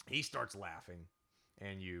 He starts laughing,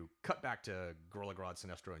 and you cut back to Gorilla Grodd,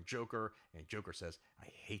 Sinestro, and Joker says, I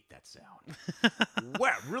hate that sound.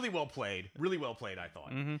 Wow, really well played, I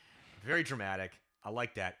thought. Very dramatic. I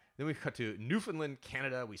like that. Then we cut to Newfoundland,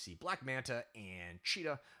 Canada. We see Black Manta and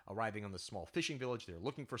Cheetah arriving on the small fishing village. They're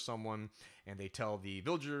looking for someone, and they tell the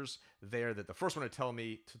villagers there that the first one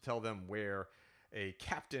to tell them where a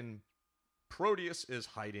Captain Proteus is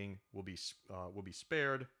hiding will be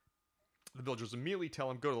spared. The villagers immediately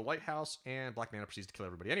tell him go to the lighthouse, and Black Manta proceeds to kill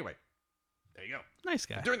everybody anyway. There you go. Nice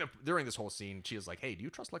guy. During this whole scene, Cheetah's like, "Hey, do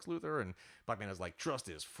you trust Lex Luthor?" And Black Manta's like, "Trust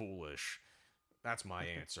is foolish." That's my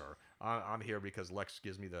answer. I'm here because Lex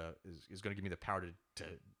is going to give me the power to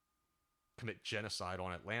commit genocide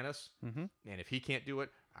on Atlantis. And if he can't do it,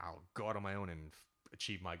 I'll go out on my own and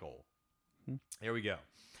achieve my goal. There we go.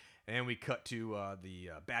 And we cut to the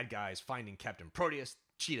bad guys finding Captain Proteus.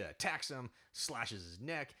 Cheetah attacks him, slashes his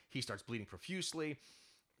neck. He starts bleeding profusely.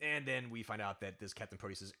 And then we find out that this Captain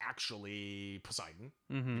Proteus is actually Poseidon,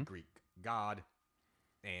 the Greek god.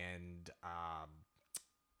 And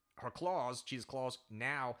Cheetah's claws,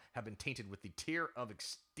 now have been tainted with the Tear of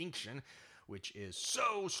Extinction, which is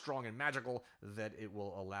so strong and magical that it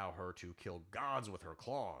will allow her to kill gods with her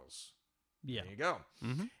claws. Yeah. There you go.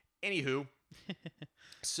 Anywho,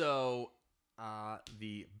 so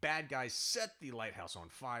the bad guys set the lighthouse on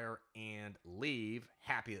fire and leave,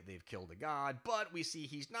 happy that they've killed a god, but we see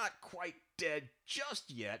he's not quite dead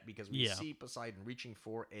just yet because we see Poseidon reaching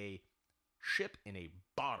for a ship in a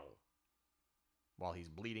bottle while he's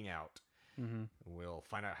bleeding out. We'll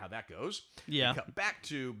find out how that goes. We cut back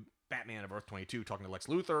to Batman of Earth 22 talking to Lex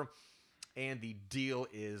Luthor, and the deal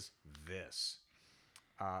is this.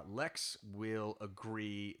 Lex will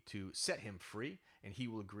agree to set him free, and he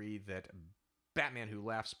will agree that Batman Who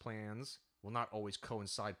Laughs plans will not always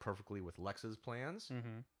coincide perfectly with Lex's plans,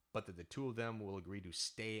 but that the two of them will agree to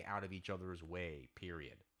stay out of each other's way,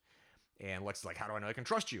 period. And Lex is like, how do I know I can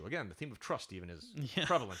trust you? Again, the theme of trust even is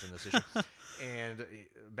prevalent in this issue. And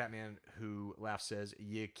Batman, who laughs, says,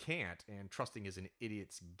 you can't, and trusting is an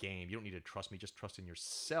idiot's game. You don't need to trust me, just trust in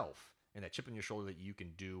yourself and that chip on your shoulder that you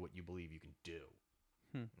can do what you believe you can do.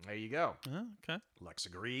 There you go. Oh, okay. Lex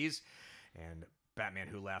agrees, and Batman,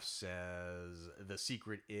 who laughs, says, the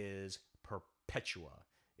secret is Perpetua.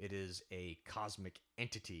 It is a cosmic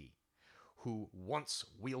entity who once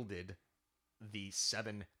wielded the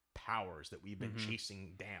 7 powers that we've been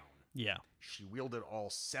chasing down. Yeah. She wielded all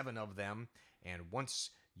 7 of them, and once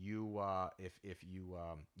you, if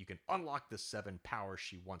you can unlock the 7 powers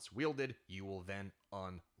she once wielded, you will then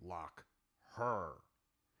unlock her.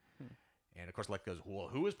 And of course, Lex goes, well,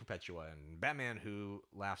 who is Perpetua? And Batman, who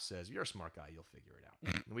laughs, says, you're a smart guy, you'll figure it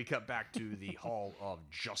out. And we cut back to the Hall of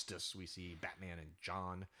Justice. We see Batman and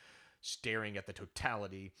John staring at the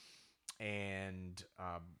totality, and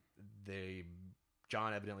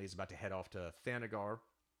John evidently is about to head off to Thanagar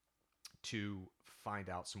to find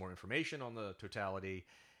out some more information on the totality,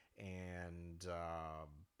 and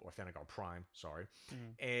or Thanagar Prime, sorry.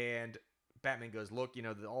 And Batman goes, look,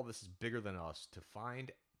 all this is bigger than us. To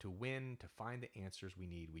find the answers we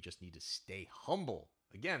need, we just need to stay humble.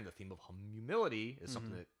 Again, the theme of humility is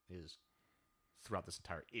something that is throughout this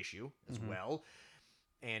entire issue as well.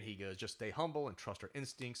 And he goes, just stay humble and trust our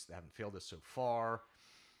instincts. They haven't failed us so far.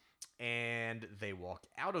 And they walk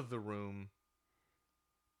out of the room.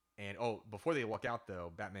 And, before they walk out,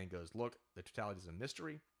 though, Batman goes, look, the totality is a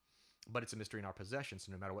mystery, but it's a mystery in our possession.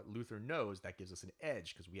 So no matter what Luthor knows, that gives us an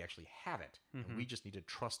edge because we actually have it. And we just need to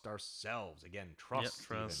trust ourselves. Again,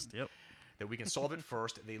 trust. Yep. That we can solve it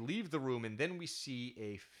first. They leave the room, and then we see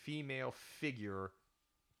a female figure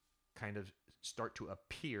kind of start to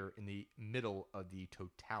appear in the middle of the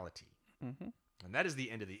totality. And that is the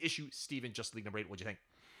end of the issue. Steven, Justice League number 8, what'd you think?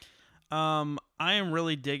 I am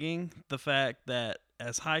really digging the fact that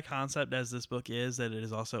as high concept as this book is, that it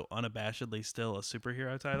is also unabashedly still a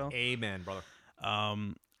superhero title. Amen, brother.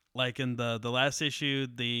 Like in the last issue,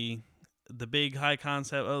 the big high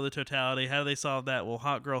concept, the totality, how do they solve that? Well,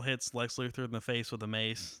 Hot Girl hits Lex Luthor in the face with a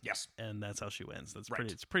mace. Yes. And that's how she wins. That's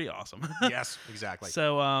right. It's pretty awesome. Yes, exactly.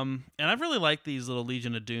 So, and I've really liked these little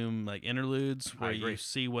Legion of Doom like interludes where you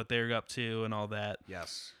see what they're up to and all that.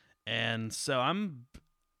 Yes. And so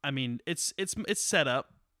it's set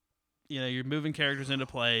up. You're moving characters into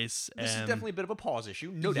place. This is definitely a bit of a pause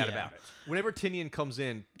issue, no doubt about it. Whenever Tynion comes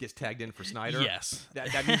in, gets tagged in for Snyder, yes,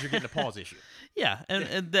 that means you're getting a pause issue. Yeah,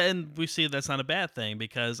 and then we see that's not a bad thing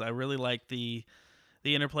because I really like the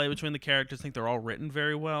interplay between the characters. I think they're all written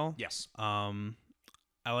very well. Yes. I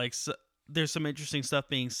like there's some interesting stuff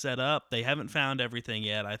being set up. They haven't found everything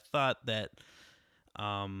yet. I thought that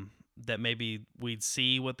that maybe we'd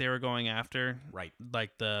see what they were going after. Right. Like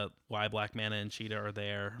why Black Manta and Cheetah are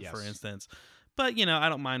there, yes. for instance. But, I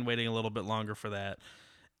don't mind waiting a little bit longer for that.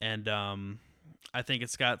 And I think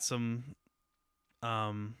it's got some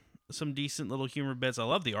decent little humor bits. I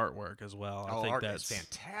love the artwork as well. I think art that's is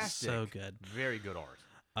fantastic. So good. Very good art.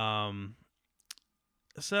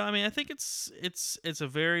 So I think it's a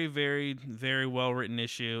very, very, very well written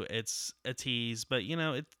issue. It's a tease, but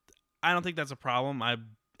I don't think that's a problem.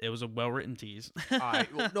 It was a well-written tease.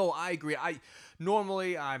 No, I agree. I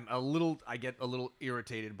get a little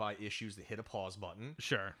irritated by issues that hit a pause button.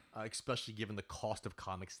 Sure. Especially given the cost of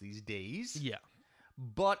comics these days. Yeah.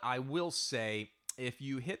 But I will say, if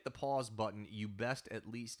you hit the pause button, you best at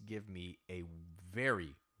least give me a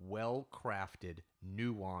very well-crafted,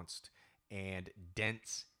 nuanced, and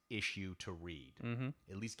dense issue to read.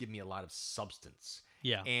 At least give me a lot of substance.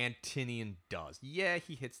 Yeah. And Tynion does. Yeah,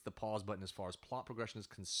 he hits the pause button as far as plot progression is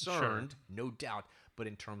concerned, no doubt. But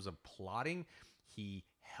in terms of plotting, he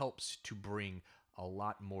helps to bring a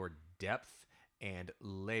lot more depth and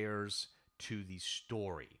layers to the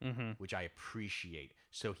story, which I appreciate.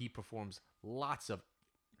 So he performs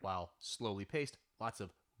while slowly paced, lots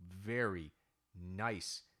of very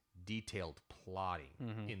nice, detailed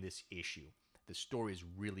plotting in this issue. The story is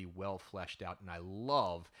really well fleshed out, and I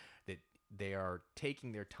love that they are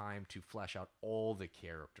taking their time to flesh out all the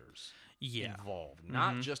characters involved.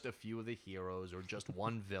 Not just a few of the heroes or just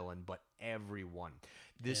one villain, but everyone.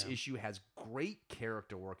 This issue has great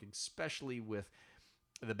character work, especially with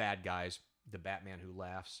the bad guys, the Batman who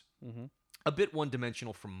laughs. A bit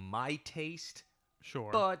one-dimensional from my taste.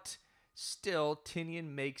 Sure. But still,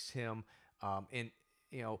 Tynion makes him,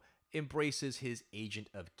 embraces his agent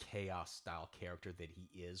of chaos style character that he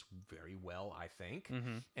is very well, I think,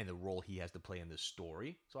 and the role he has to play in this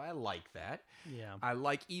story. So I like that. Yeah. I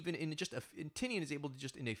like even in just Tinian is able to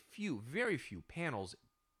just in a few, very few panels,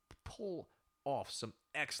 pull off some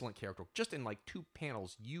excellent character. Just in like 2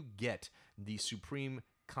 panels, you get the supreme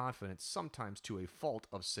confidence, sometimes to a fault,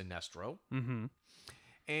 of Sinestro.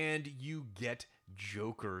 And you get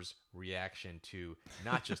Joker's reaction to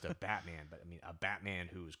not just a Batman, but I mean a Batman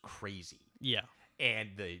who's crazy. Yeah.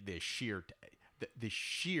 And the sheer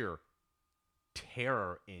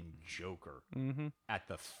terror in Joker at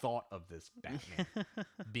the thought of this Batman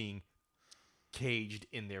being caged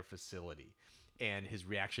in their facility, and his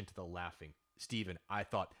reaction to the laughing. Steven, I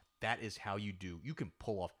thought that is how you can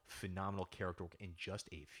pull off phenomenal character work in just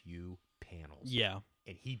a few panels. Yeah.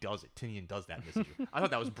 And he does it. Tinian does that in this issue. I thought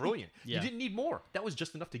that was brilliant. Yeah. You didn't need more. That was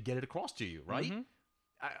just enough to get it across to you, right?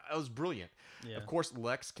 That was brilliant. Yeah. Of course,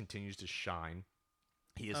 Lex continues to shine.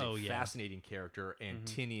 He is a fascinating character, and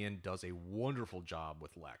Tinian does a wonderful job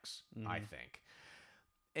with Lex, I think.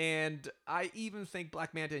 And I even think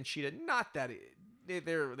Black Manta and Cheetah, not that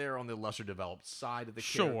they're on the lesser developed side of the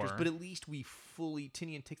characters, but at least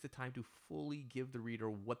Tinian takes the time to fully give the reader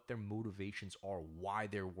what their motivations are, why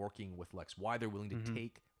they're working with Lex, why they're willing to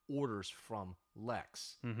take orders from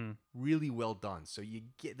Lex. Really well done. So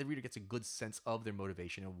the reader gets a good sense of their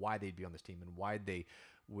motivation and why they'd be on this team and why they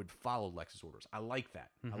would follow Lex's orders. I like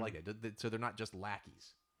that. I like that. So they're not just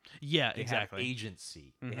lackeys. Yeah, They exactly. have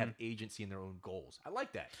agency. They have agency in their own goals. I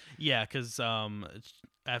like that. Yeah, because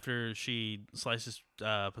after she slices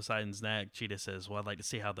Poseidon's neck, Cheetah says, "Well, I'd like to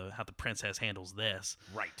see how the princess handles this."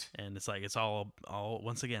 Right. And it's like it's all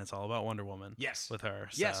once again, it's all about Wonder Woman. Yes. With her.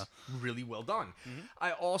 So. Yes. Really well done.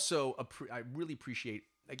 I also I really appreciate.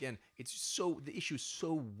 Again, the issue is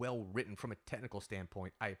so well written from a technical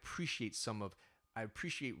standpoint. I appreciate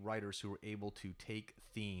writers who are able to take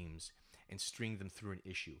themes and string them through an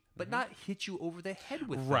issue, but not hit you over the head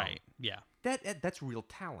with them. Right. Yeah. That's real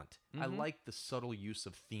talent. I like the subtle use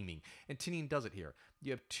of theming, and Tinian does it here.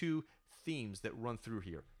 You have 2 themes that run through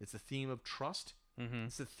here. It's the theme of trust.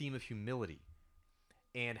 It's the theme of humility,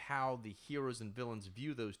 and how the heroes and villains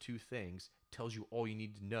view those 2 things tells you all you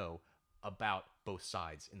need to know about both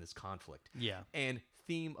sides in this conflict. Yeah. And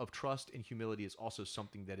theme of trust and humility is also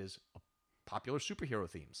something that is a popular superhero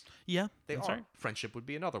themes. Yeah, They that's are. right. Friendship would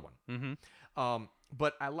be another one.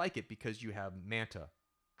 But I like it because you have Manta,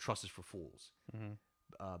 trust is for fools.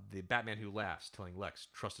 The Batman who laughs telling Lex,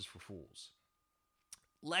 trust is for fools.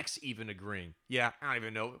 Lex even agreeing, yeah, I don't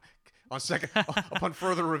even know. Upon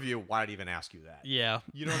further review, why did I even ask you that? Yeah.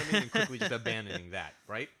 You know what I mean? And quickly just abandoning that,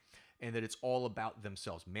 right? And that it's all about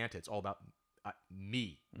themselves. Manta, it's all about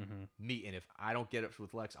me. Me. And if I don't get it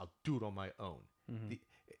with Lex, I'll do it on my own.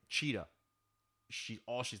 Cheetah,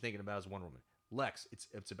 all she's thinking about is Wonder Woman. Lex,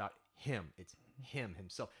 it's about him. It's him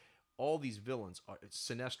himself. All these villains are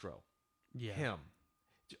Sinestro. Yeah. Him.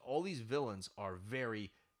 All these villains are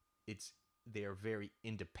very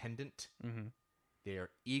independent. They are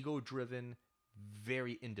ego-driven,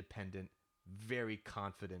 very independent, very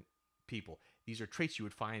confident people. These are traits you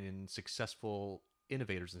would find in successful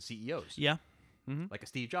innovators and CEOs. Yeah. Like a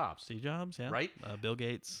Steve Jobs. Steve Jobs, yeah. Right? Bill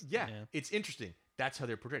Gates. Yeah. It's interesting. That's how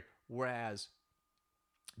they're portrayed. Whereas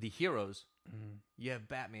the heroes, you have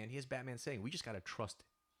Batman. He has Batman saying, we just got to trust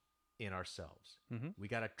in ourselves. We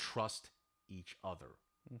got to trust each other.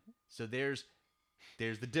 So there's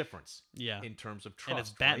the difference in terms of trust. And it's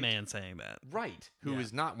Batman saying that. Right. Who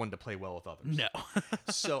is not one to play well with others. No.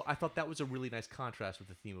 So I thought that was a really nice contrast with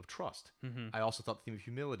the theme of trust. I also thought the theme of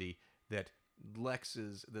humility, that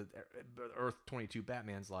the Earth 22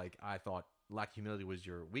 Batman's like, I thought lack of humility was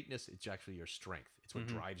your weakness. It's actually your strength. It's what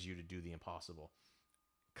drives you to do the impossible.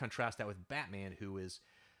 Contrast that with Batman, who is,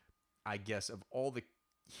 I guess, of all the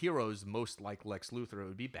heroes most like Lex Luthor, it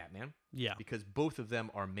would be Batman. Yeah. Because both of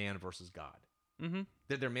them are man versus God.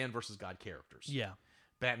 They're man versus God characters. Yeah.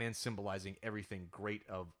 Batman symbolizing everything great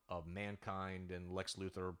of mankind, and Lex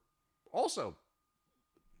Luthor also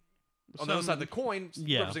on the other side of the coin,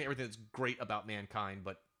 representing everything that's great about mankind,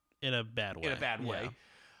 but in a bad way.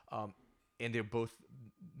 And they're both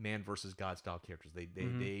man versus God style characters.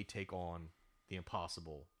 They take on the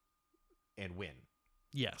impossible and win.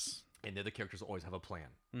 Yes. And they're the characters that always have a plan.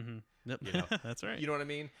 Yep. You know? That's right. You know what I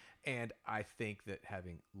mean? And I think that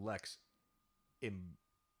having Lex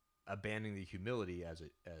abandoning the humility as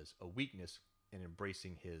a weakness and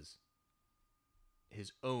embracing his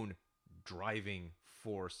own driving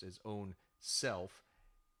force, his own self,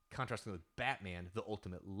 contrasting with Batman, the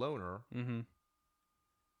ultimate loner,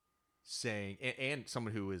 saying, and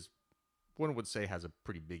someone who is, one would say, has a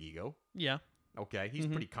pretty big ego. Yeah. Okay, he's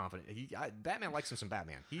pretty confident. Batman likes him some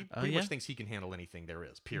Batman. He Oh, pretty yeah? much thinks he can handle anything there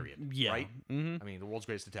is. Period. Yeah. Right. Mm-hmm. I mean, the world's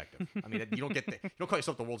greatest detective. I mean, you don't call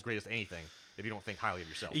yourself the world's greatest anything if you don't think highly of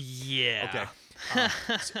yourself. Yeah. Okay.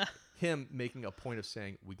 So him making a point of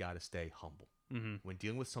saying we got to stay humble when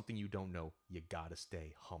dealing with something you don't know. You got to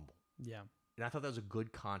stay humble. Yeah. And I thought that was a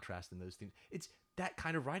good contrast in those things. It's that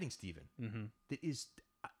kind of writing, Steven, that is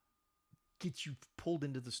gets you pulled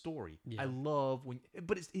into the story. Yeah. I love when,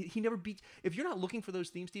 but he never beats. If you're not looking for those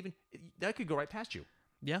themes, Steven, that could go right past you.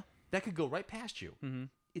 Yeah. That could go right past you. Mm-hmm.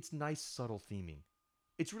 It's nice, subtle theming.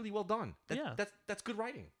 It's really well done. That's good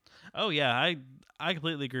writing. Oh yeah, I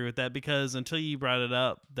completely agree with that, because until you brought it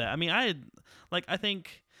up, that I mean, I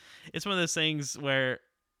think it's one of those things where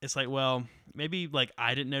it's like, well, maybe like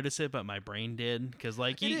I didn't notice it, but my brain did, because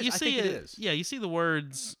like you see it, yeah, you see the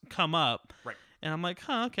words come up, Right. and I'm like,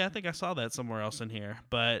 huh, okay, I think I saw that somewhere else in here.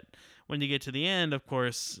 But when you get to the end, of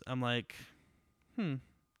course, I'm like, well,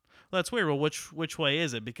 that's weird. Well, which way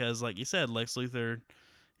is it? Because like you said, Lex Luthor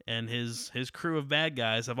and his crew of bad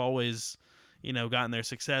guys have always, gotten their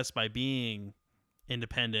success by being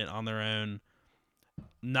independent on their own,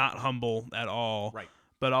 not humble at all. Right.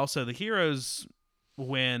 But also the heroes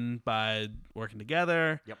win by working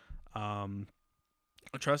together. Yep.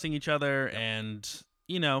 Trusting each other, and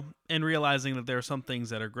and realizing that there are some things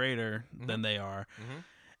that are greater than they are.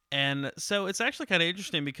 And so it's actually kind of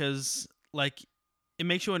interesting, because like it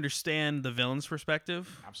makes you understand the villain's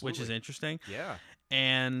perspective, which is interesting. Yeah.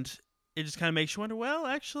 And it just kind of makes you wonder, well,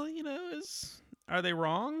 actually, are they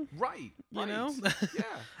wrong? Right. You know? Yeah.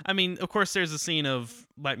 I mean, of course, there's a scene of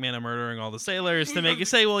Black Manta murdering all the sailors to make you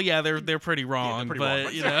say, well, yeah, they're pretty wrong, they're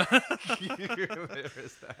pretty wrong, but there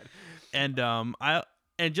is that.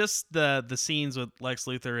 And just the scenes with Lex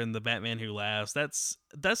Luthor and the Batman Who Laughs,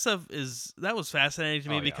 that was fascinating to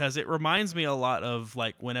me, because it reminds me a lot of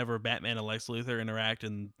like whenever Batman and Lex Luthor interact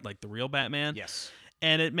in like the real Batman. Yes.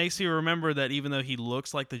 And it makes you remember that even though he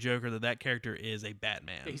looks like the Joker, that character is a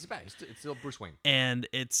Batman. Yeah, he's a Batman. It's still Bruce Wayne. And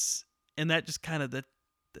that just kind of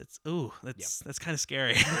that's kind of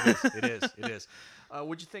scary. It is.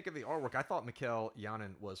 What'd you think of the artwork? I thought Mikhail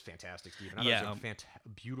Yanin was fantastic, Steven. I thought it was a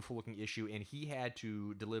beautiful looking issue, and he had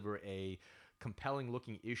to deliver a compelling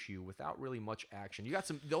looking issue without really much action.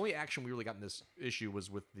 The only action we really got in this issue was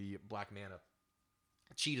with the Black Manta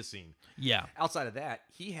cheetah scene. Yeah. Outside of that,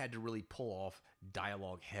 he had to really pull off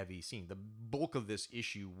dialogue heavy scene. The bulk of this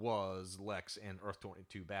issue was Lex and Earth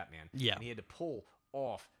 22 Batman. Yeah. And he had to pull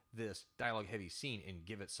off this dialogue heavy scene and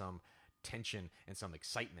give it some tension and some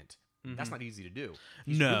excitement. That's not easy to do.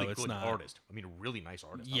 He's no, a really it's good not. artist. I mean, a really nice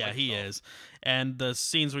artist. Yeah, he is. And the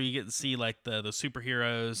scenes where you get to see like the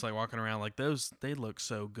superheroes like walking around like those, they look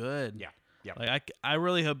so good. Yeah. Yeah. Like I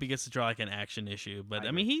really hope he gets to draw like an action issue. But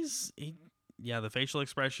I mean, the facial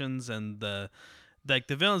expressions and the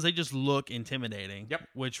villains, they just look intimidating. Yep.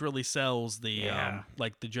 Which really sells the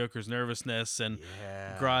the Joker's nervousness, and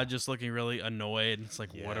Grodd just looking really annoyed. It's like,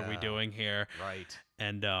 what are we doing here? Right.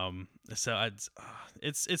 And so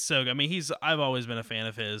it's so good. I mean, I've always been a fan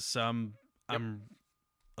of his. So it's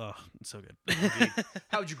so good.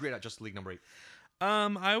 How would you grade out Justice League number 8?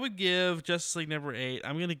 I would give Justice League number 8.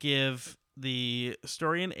 I'm gonna give the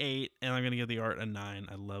story an 8, and I'm gonna give the art a 9.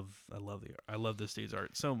 I love the art. I love this dude's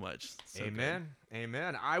art so much. So Amen. good.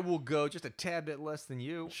 Amen. I will go just a tad bit less than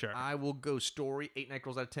you. Sure. I will go story 8 Night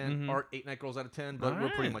Girls out of 10, art 8 Night Girls out of 10, but we're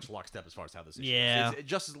pretty much lockstep as far as how this is. Yeah.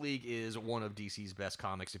 Justice League is one of DC's best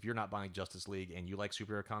comics. If you're not buying Justice League and you like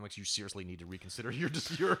superhero comics, you seriously need to reconsider your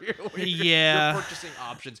purchasing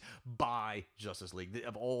options. Buy Justice League.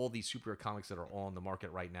 Of all these superhero comics that are on the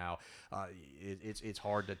market right now, it's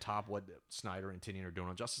hard to top what Snyder and Tynion are doing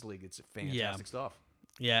on Justice League. It's fantastic stuff.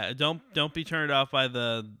 Yeah, don't be turned off by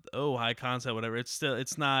the high concept, whatever. It's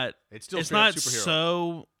not superhero.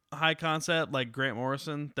 so high concept like Grant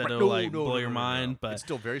Morrison that it'll blow your mind. But it's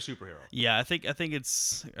still very superhero. Yeah, I think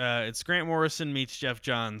it's Grant Morrison meets Jeff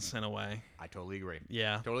Johns in a way. I totally agree.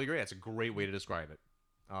 Yeah, totally agree. That's a great way to describe it.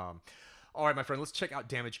 All right, my friend, let's check out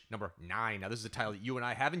Damage number 9. Now, this is a title that you and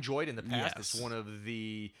I have enjoyed in the past. Yes. It's one of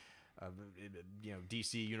the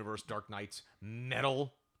DC Universe Dark Knight's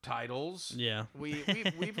metal titles. Yeah.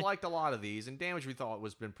 We've liked a lot of these, and Damage we thought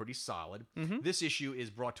was been pretty solid. This issue is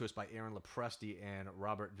brought to us by Aaron Lopresti and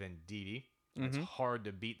Robert Venditti. It's hard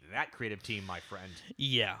to beat that creative team, my friend.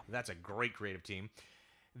 Yeah. That's a great creative team.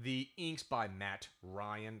 The inks by Matt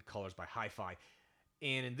Ryan, colors by Hi-Fi.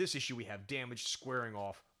 And in this issue, we have Damage squaring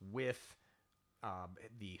off with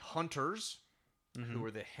the Hunters, who are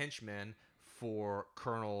the henchmen for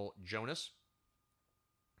Colonel Jonas.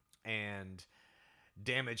 And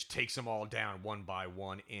Damage takes them all down one by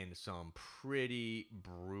one in some pretty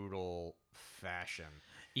brutal fashion.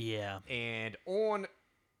 Yeah. And on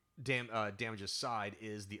Damage's side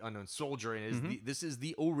is the Unknown Soldier, and this is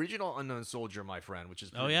the original Unknown Soldier, my friend, which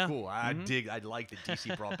is pretty cool. I like that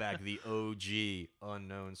DC brought back the OG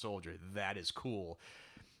Unknown Soldier. That is cool.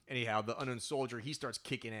 Anyhow, the Unknown Soldier, he starts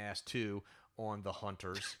kicking ass too on the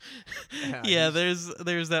Hunters. Yeah,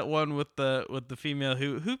 there's that one with the female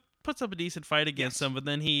who puts up a decent fight against him, but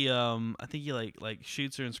then he I think he like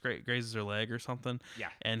shoots her and grazes her leg or something. Yeah.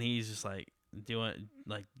 And he's just like, do you want,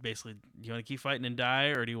 like, basically, do you want to keep fighting and die,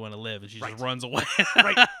 or do you want to live? And she just runs away.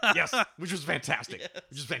 Right. Yes. Which was fantastic. Yes.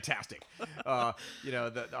 Which is fantastic. Our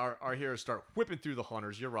heroes start whipping through the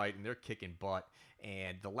Hunters. You're right, and they're kicking butt.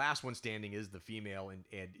 And the last one standing is the female, and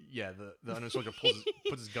the Unknown Soldier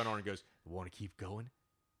puts his gun on and goes, "Want to keep going?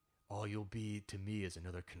 All you'll be to me is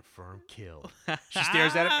another confirmed kill." She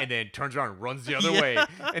stares at him and then turns around and runs the other way.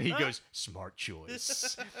 And he goes, "Smart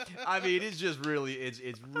choice." I mean, it's just really,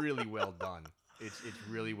 it's really well done. It's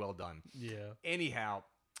really well done. Yeah. Anyhow,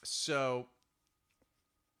 so,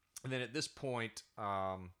 and then at this point,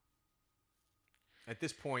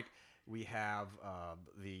 we have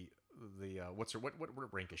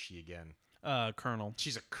what rank is she again? Colonel.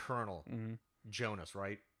 She's a colonel. Mm-hmm. Jonas,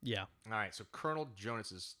 right? Yeah. All right, so Colonel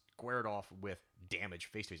Jonas is squared off with Damage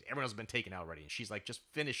face to face. Everyone else has been taken out already, and she's like, "Just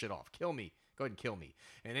finish it off. Kill me. Go ahead and kill me."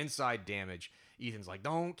 And inside Damage, Ethan's like,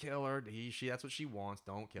 "Don't kill her. That's what she wants.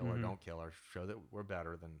 Don't kill her. Don't kill her. Show that we're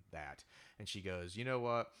better than that." And she goes, "You know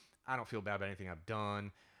what? I don't feel bad about anything I've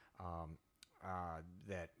done.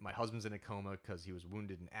 That my husband's in a coma because he was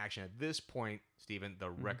wounded in action." At this point, Steven,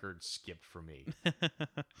 the record skipped for me. I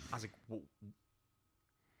was like, well,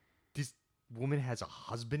 this woman has a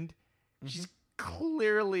husband? She's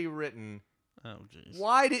clearly written. Oh, jeez.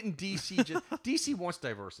 Why didn't DC just... DC wants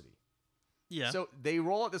diversity. Yeah. So they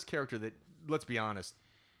roll out this character that, let's be honest,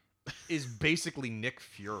 is basically Nick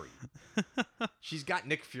Fury. She's got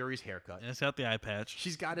Nick Fury's haircut. And it's got the eye patch.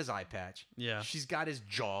 She's got his eye patch. Yeah. She's got his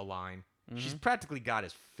jawline. She's practically got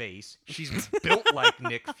his face. She's built like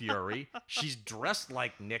Nick Fury. She's dressed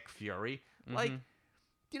like Nick Fury. Like,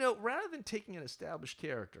 rather than taking an established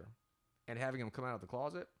character and having him come out of the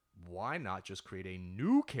closet, why not just create a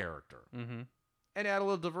new character and add a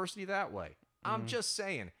little diversity that way? I'm just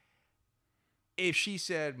saying, if she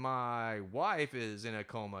said my wife is in a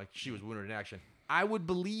coma, she was wounded in action, I would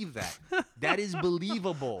believe that. That is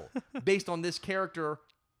believable. Based on this character,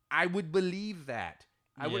 I would believe that.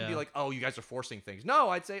 I wouldn't be like, "Oh, you guys are forcing things." No,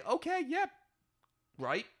 I'd say, "Okay, yep,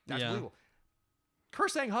 right, that's believable." Her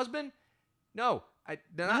saying husband? No,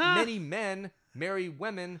 there are not many men marry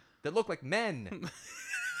women that look like men.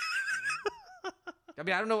 I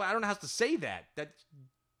mean, I don't know how to say that.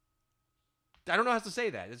 I don't know how to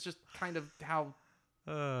say that. It's just kind of how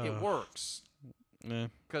it works.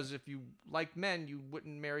 Because if you like men, you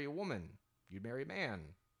wouldn't marry a woman. You'd marry a man.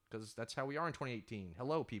 Because that's how we are in 2018.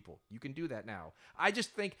 Hello, people. You can do that now. I just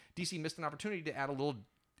think DC missed an opportunity to add a little...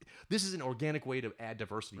 This is an organic way to add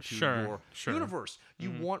diversity to your universe.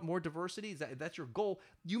 You want more diversity? That's your goal.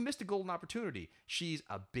 You missed a golden opportunity. She's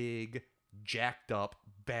a big, jacked up,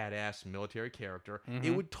 badass military character.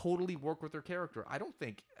 It would totally work with her character. I don't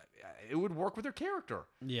think... It would work with her character.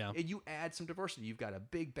 Yeah. And you add some diversity. You've got a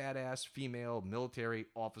big, badass female military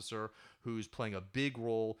officer who's playing a big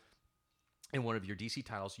role in one of your DC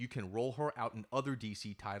titles. You can roll her out in other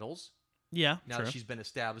DC titles. Yeah, now that she's been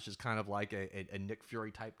established as kind of like a Nick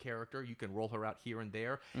Fury type character, you can roll her out here and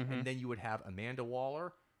there. And then you would have Amanda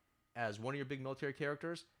Waller as one of your big military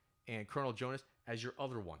characters and Colonel Jonas as your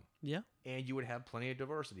other one. Yeah. And you would have plenty of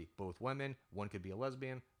diversity. Both women. One could be a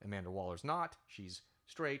lesbian. Amanda Waller's not. She's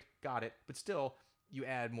straight. Got it. But still, you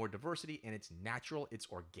add more diversity, and it's natural. It's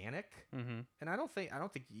organic. And I don't think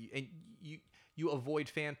you avoid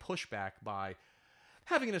fan pushback by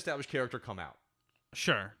having an established character come out.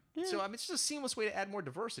 Sure. Yeah. So, I mean, it's just a seamless way to add more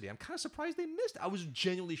diversity. I'm kind of surprised they missed it. I was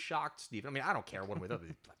genuinely shocked, Steven. I mean, I don't care one way or the other.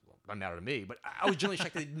 It doesn't matter to me, but I was genuinely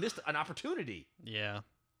shocked they missed an opportunity. Yeah.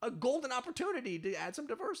 A golden opportunity to add some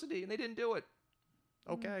diversity, and they didn't do it.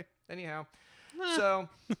 Okay. Anyhow. So,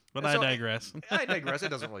 but I digress. I digress. It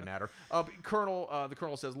doesn't really matter. The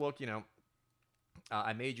colonel says, "Look,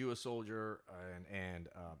 I made you a soldier, and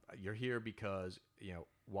you're here because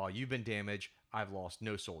while you've been damaged, I've lost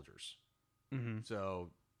no soldiers. So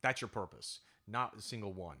that's your purpose, not a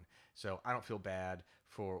single one. So I don't feel bad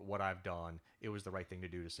for what I've done. It was the right thing to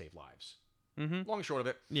do to save lives." Long and short of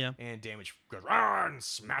it. Yeah. And Damage goes and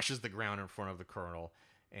smashes the ground in front of the colonel,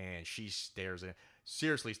 and she stares at.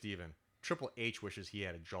 Seriously, Steven, Triple H wishes he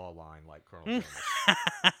had a jawline like Colonel Jonas.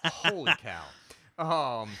 Holy cow.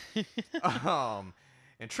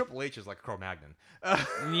 And Triple H is like a Cro-Magnon.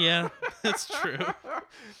 Yeah, that's true.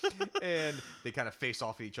 And they kind of face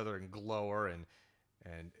off at each other and glower, and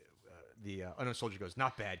the unknown soldier goes,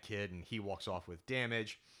 "Not bad, kid," and he walks off with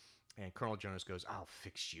damage. And Colonel Jonas goes, "I'll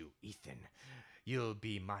fix you, Ethan. You'll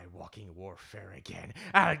be my walking warfare again.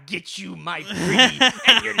 I'll get you, my pretty,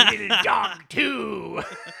 and your little dog too."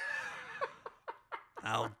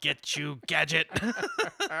 I'll get you, Gadget.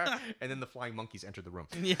 And then the flying monkeys enter the room.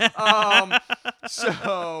 Yeah.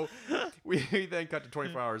 So we then cut to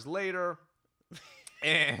 24 hours later,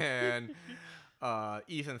 and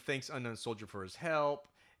Ethan thanks Unknown Soldier for his help,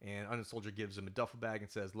 and Unknown Soldier gives him a duffel bag and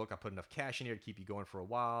says, "Look, I put enough cash in here to keep you going for a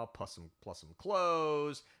while, plus some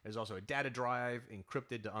clothes. There's also a data drive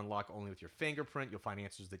encrypted to unlock only with your fingerprint. You'll find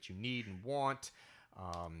answers that you need and want.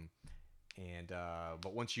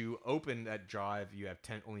 But once you open that drive, you have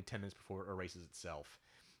only 10 minutes before it erases itself."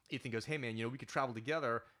 Ethan goes, "Hey man, we could travel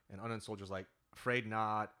together." And Unknown Soldier's like, "Afraid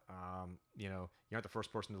not. You're not the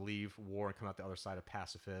first person to leave war and come out the other side a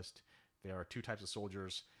pacifist. There are two types of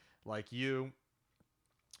soldiers like you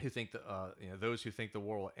who think those who think the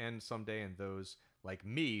war will end someday, and those like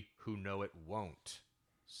me who know it won't.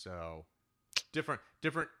 So different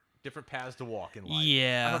paths to walk in life."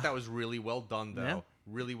 Yeah. I thought that was really well done, though. Yeah.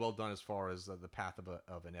 Really well done as far as the path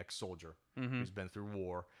of an ex-soldier who's been through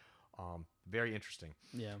war. Very interesting.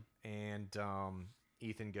 Yeah. And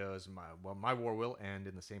Ethan goes, my war will end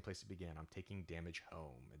in the same place it began. I'm taking damage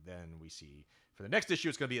home." And then we see, for the next issue,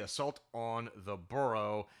 it's going to be Assault on the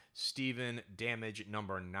Borough. Steven, damage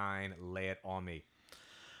number 9. Lay it on me.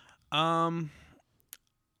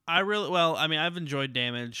 I've enjoyed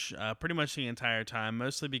Damage pretty much the entire time,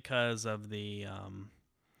 mostly because of the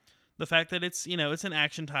fact that it's an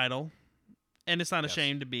action title, and it's not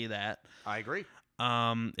ashamed to be that. I agree.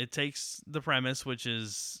 It takes the premise, which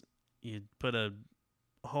is you put a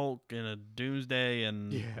Hulk and a Doomsday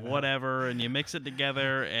and whatever, and you mix it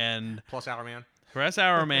together, and plus Hour Man,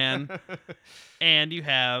 and you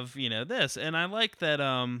have this, and I like that.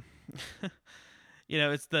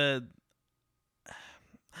 It's the.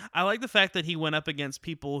 I like the fact that he went up against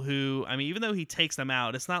people who, even though he takes them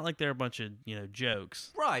out, it's not like they're a bunch of jokes.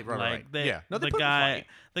 Right. No, the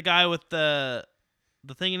guy with the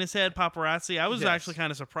thing in his head, paparazzi. I was actually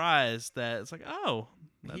kind of surprised that it's like, oh,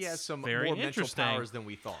 that's he has some very more mental interesting powers than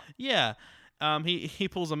we thought. Yeah, he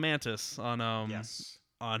pulls a mantis on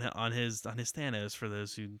on his Thanos, for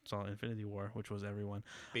those who saw Infinity War, which was everyone.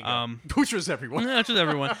 Which was everyone. Which was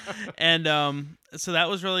everyone. And so that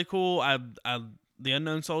was really cool. The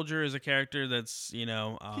Unknown Soldier is a character that's, he's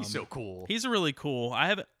so cool. He's really cool.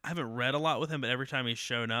 I haven't read a lot with him, but every time he's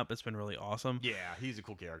shown up, it's been really awesome. Yeah, he's a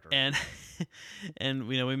cool character. And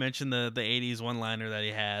we mentioned the 80s one-liner that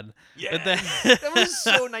he had. Yeah, that was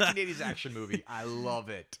so 1980s action movie. I love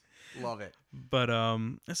it. Love it. But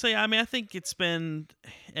so yeah, I think it's been,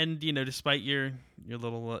 and despite your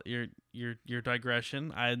little your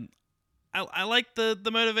digression, I like the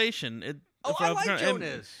motivation. I like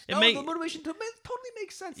Jonas. The motivation totally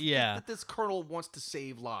makes sense. Yeah. That this colonel wants to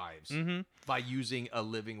save lives by using a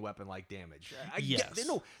living weapon like Damage.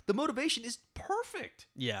 The motivation is perfect.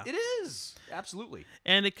 Yeah. It is. Absolutely.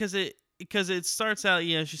 And because it starts out,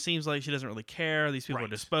 she seems like she doesn't really care. These people are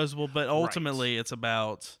disposable, but ultimately it's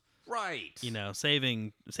about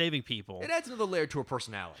saving people. It adds another layer to her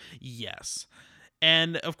personality. Yes.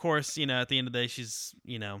 And of course, at the end of the day, she's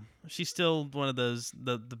still one of those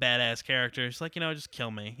the badass characters. Like, just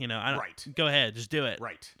kill me. Go ahead, just do it.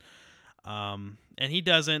 Right. And he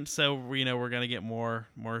doesn't. So we're gonna get more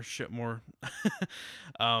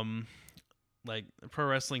like pro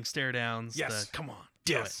wrestling stare downs. Yes. Come on,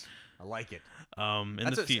 do it. I like it.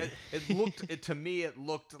 It to me, it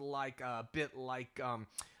looked like a bit like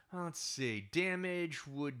let's see, Damage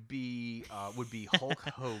would be Hulk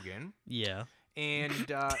Hogan. Yeah. And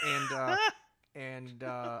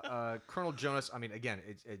Colonel Jonas. Again,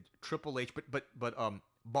 it's Triple H, but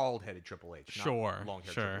bald-headed Triple H, not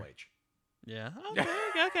long-haired Triple H. Yeah.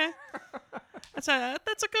 Okay. That's a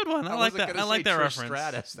good one. I like that. I like that reference.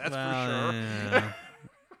 Stratus, that's for sure.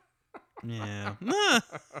 Yeah.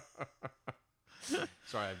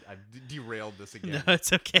 Sorry, I've derailed this again. No,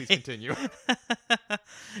 it's okay. Please continue.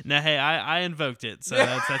 No, hey, I invoked it, so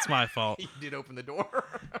that's my fault. You did open the door.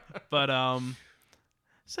 But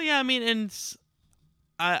so yeah, and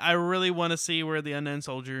I really want to see where the Unknown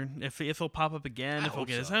Soldier, if he'll pop up again, if he'll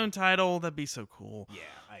get his own title, that'd be so cool. Yeah,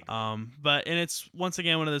 I agree. But it's once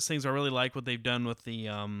again one of those things I really like what they've done with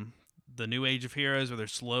the New Age of Heroes, where they're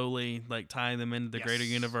slowly like tying them into the greater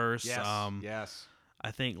universe. Yes. I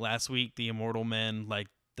think last week the Immortal Men, like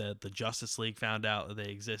the Justice League, found out that they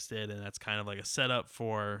existed, and that's kind of like a setup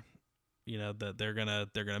for that they're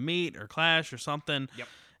gonna meet or clash or something. Yep.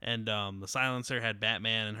 And the Silencer had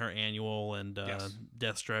Batman and her annual and Yes.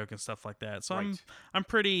 Deathstroke and stuff like that. So Right.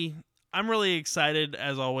 I'm really excited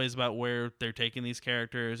as always about where they're taking these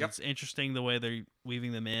characters. Yep. It's interesting the way they're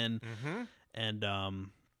weaving them in. Mm-hmm.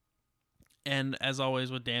 And as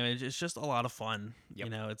always with Damage, it's just a lot of fun.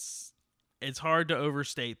 Yep. It's hard to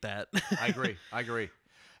overstate that. I agree.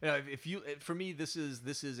 For me, this is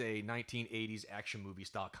a 1980s action movie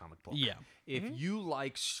style comic book. Yeah. If you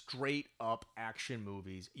like straight up action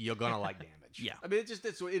movies, you're gonna like Damage. Yeah. I mean, it is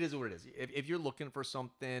what it is. If you're looking for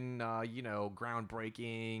something,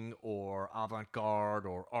 groundbreaking or avant-garde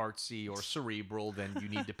or artsy or cerebral, then you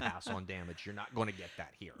need to pass on Damage. You're not going to get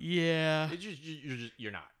that here. Yeah.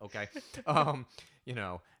 You're not. Okay.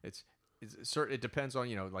 It depends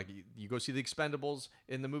on, like you go see the Expendables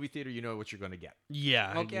in the movie theater, you know what you're going to get.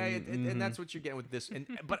 Yeah. Okay, and that's what you're getting with this. And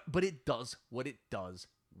but it does what it does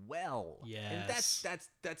well. Yes. And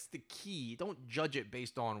that's the key. Don't judge it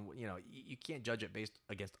based on, you can't judge it based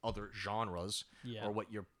against other genres or what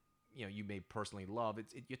you may personally love.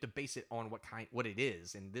 You have to base it on what it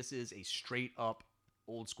is. And this is a straight up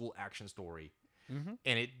old school action story, and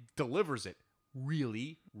it delivers it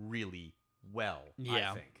really, really well.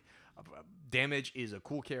 Yeah. I think. Damage is a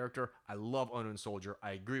cool character. I love Unknown Soldier.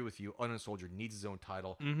 I agree with you. Unknown Soldier needs his own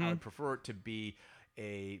title. I would prefer it to be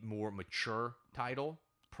a more mature title.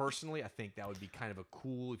 Personally, I think that would be kind of a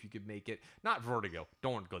cool if you could make it not Vertigo.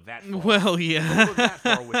 Don't want to go that far. Well, yeah. Don't go that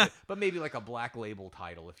far with it, but maybe like a Black Label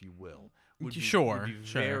title, if you will. Would be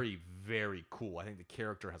very, very cool. I think the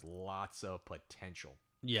character has lots of potential.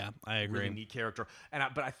 Yeah, I agree. Really neat character,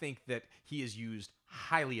 but I think that he is used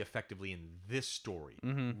highly effectively in this story.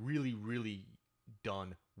 Really, really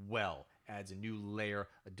done well. Adds a new layer,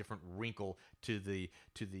 a different wrinkle to the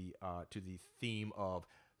theme of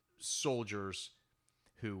soldiers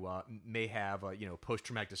who may have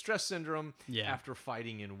post-traumatic distress syndrome after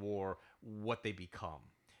fighting in war. What they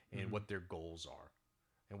become and what their goals are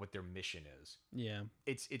and what their mission is. Yeah,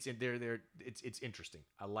 it's interesting.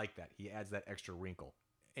 I like that. He adds that extra wrinkle.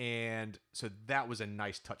 And so that was a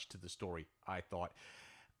nice touch to the story, I thought.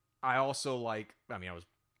 I also I was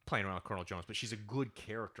playing around with Colonel Jones, but she's a good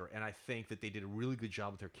character, and I think that they did a really good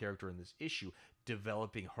job with her character in this issue,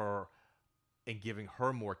 developing her and giving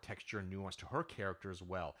her more texture and nuance to her character as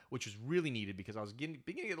well, which was really needed because I was beginning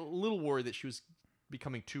to get a little worried that she was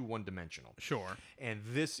becoming too one-dimensional. Sure. And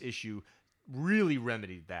this issue really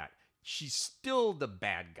remedied that. She's still the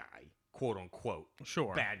bad guy. "Quote unquote,"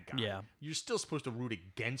 sure, bad guy. Yeah, you're still supposed to root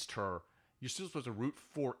against her. You're still supposed to root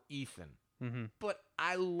for Ethan. But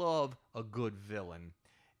I love a good villain,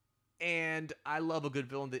 and I love a good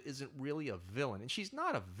villain that isn't really a villain. And she's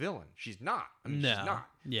not a villain. She's not. She's not.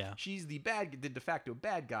 Yeah, she's the de facto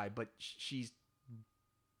bad guy, but she's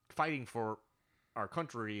fighting for our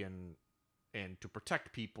country and to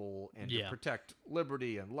protect people and to protect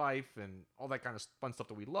liberty and life and all that kind of fun stuff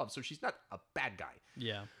that we love. So she's not a bad guy.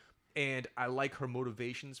 Yeah. And I like her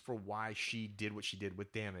motivations for why she did what she did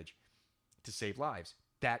with Damage to save lives.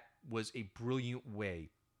 That was a brilliant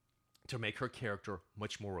way to make her character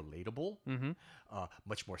much more relatable,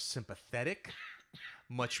 much more sympathetic,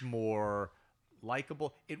 much more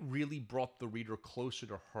likable. It really brought the reader closer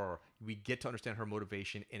to her. We get to understand her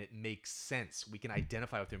motivation, and it makes sense. We can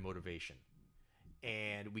identify with her motivation.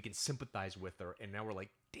 And we can sympathize with her. And now we're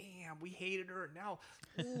like, damn, we hated her. Now,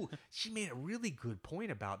 she made a really good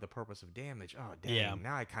point about the purpose of Damage. Oh, dang. Yeah.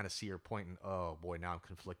 Now I kind of see her point. And, oh, boy, now I'm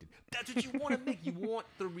conflicted. That's what you want to make. You want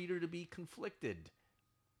the reader to be conflicted.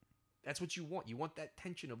 That's what you want. You want that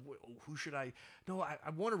tension of, who should I... No, I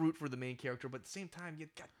want to root for the main character, but at the same time, you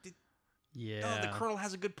got... the Colonel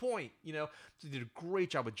has a good point. So they did a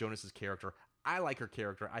great job with Jonas's character. I like her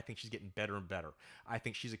character. I think she's getting better and better. I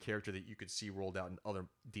think she's a character that you could see rolled out in other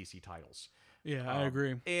DC titles. Yeah, I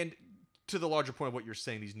agree. And to the larger point of what you're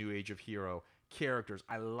saying, these new age of hero characters,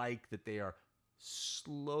 I like that they are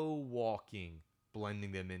slow walking,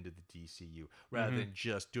 blending them into the DCU rather than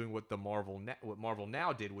just doing what Marvel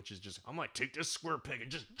now did, which is just, I'm going to take this square peg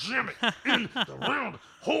and just jam it in the round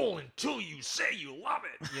hole until you say you love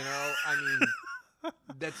it.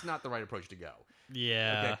 That's not the right approach to go.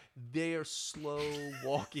 Yeah. Okay? They are slow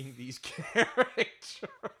walking these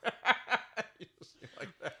characters. Like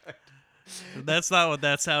that. That's not what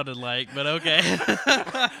that sounded like, but okay.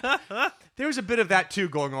 There's a bit of that too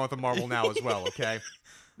going on with the Marvel now as well, okay?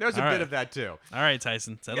 There's a bit of that too. All right,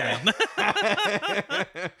 Tyson, settle down.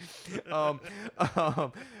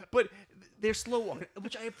 But they're slow walking,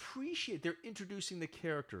 which I appreciate. They're introducing the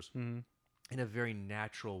characters in a very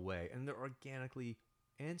natural way, and they're organically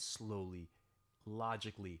and slowly,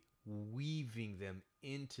 logically weaving them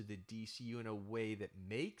into the DCU in a way that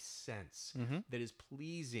makes sense, that is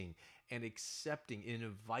pleasing and accepting, and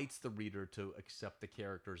invites the reader to accept the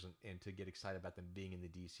characters and to get excited about them being in the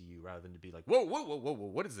DCU rather than to be like, whoa,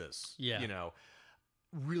 what is this? Yeah. You know,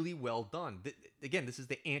 really well done. Again, this is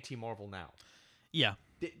the anti-Marvel now. Yeah,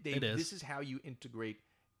 it is. This is how you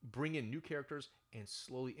bring in new characters and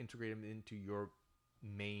slowly integrate them into your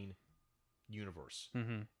main universe.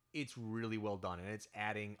 It's really well done, and it's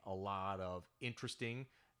adding a lot of interesting,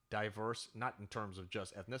 diverse, not in terms of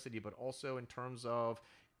just ethnicity, but also in terms of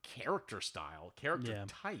character style, character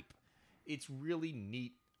type. It's really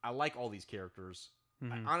neat. I like all these characters.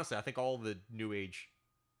 Honestly, I think all these new age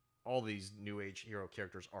hero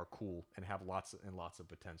characters are cool and have lots of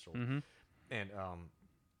potential.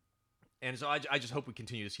 And so I just hope we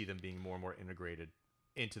continue to see them being more and more integrated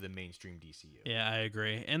into the mainstream DCU. Yeah, I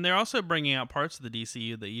agree. And they're also bringing out parts of the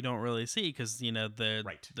DCU that you don't really see because,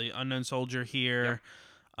 the Unknown Soldier here,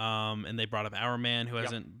 and they brought up Our Man, who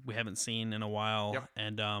we haven't seen in a while,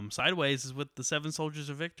 and Sideways is with the Seven Soldiers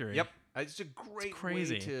of Victory. Yep, it's a great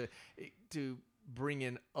way to bring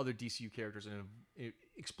in other DCU characters and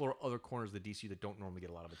explore other corners of the DCU that don't normally get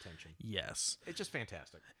a lot of attention. Yes. It's just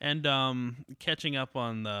fantastic. And catching up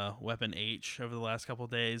on the Weapon H over the last couple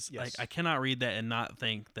of days, I cannot read that and not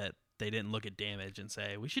think that they didn't look at Damage and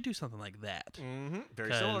say, we should do something like that.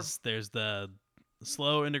 Very similar. Because there's the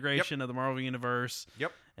slow integration of the Marvel Universe.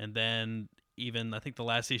 Yep. And then even, I think the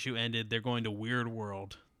last issue ended, they're going to Weird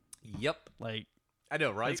World. Yep. I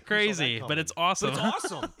know, right? It's crazy, but it's awesome. But it's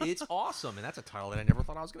awesome. It's awesome. And that's a title that I never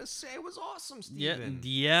thought I was going to say was awesome, Steven.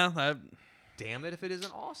 Yeah. Damn it if it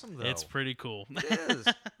isn't awesome, though. It's pretty cool. It is.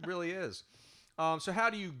 It really is. So how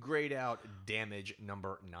do you grade out Damage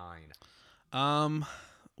number 9?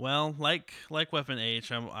 Well, like Weapon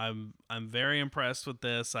H, I'm very impressed with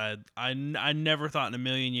this. I never thought in a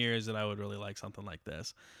million years that I would really like something like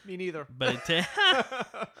this. Me neither. But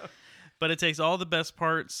it takes all the best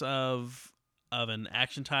parts of an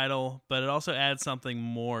action title, but it also adds something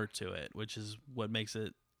more to it, which is what makes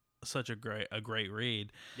it such a great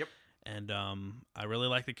read. Yep. And I really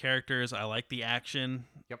like the characters. I like the action.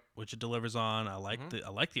 Yep. Which it delivers on. I like the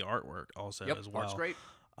artwork also as well. Art's great.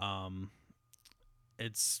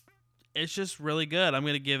 It's just really good. I'm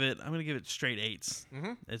gonna give it straight 8s.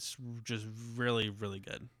 It's just really, really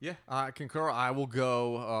good. Yeah, I concur. I will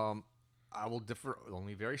go. I will differ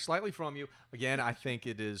only very slightly from you. Again, I think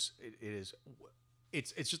it's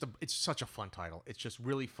such a fun title. It's just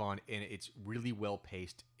really fun, and it's really well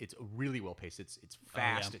paced. It's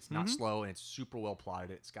fast. It's not slow, and it's super well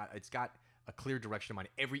plotted. It's got a clear direction in mind.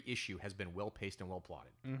 Every issue has been well paced and well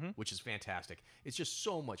plotted, which is fantastic. It's just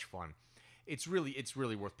so much fun. It's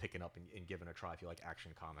really worth picking up and giving a try if you like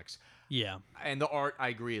action comics. Yeah. And the art, I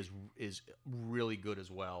agree, is really good as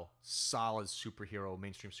well. Solid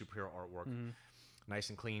mainstream superhero artwork. Nice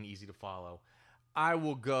and clean, easy to follow.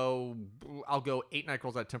 I'll go 8 Night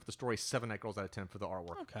Girls out of 10 for the story, 7 Night Girls out of 10 for the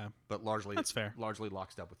artwork. Okay. But largely that's fair. Largely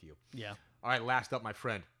lockstep with you. Yeah. All right, last up, my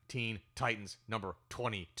friend, Teen Titans number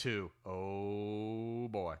 22. Oh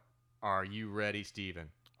boy. Are you ready, Steven?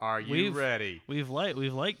 Are you ready? We've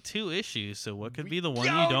liked 2 issues, so what could be the one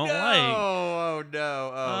you don't like? Oh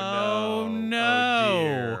no! Oh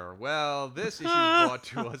dear. Well, this issue is brought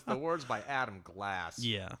to us. The words by Adam Glass.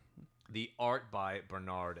 Yeah. The art by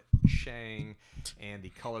Bernard Chang, and the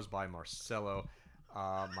colors by Marcelo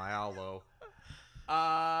Maiolo.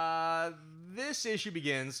 This issue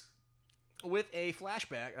begins with a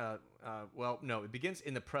flashback. It begins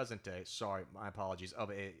in the present day. Sorry, my apologies. Of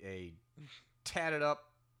a tatted up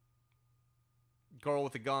girl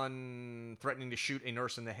with a gun threatening to shoot a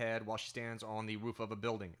nurse in the head while she stands on the roof of a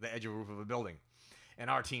building, the edge of a roof of a building. And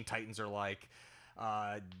our Teen Titans are like,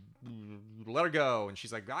 let her go. And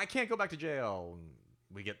she's like, I can't go back to jail. And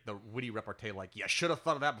we get the witty repartee like, you should have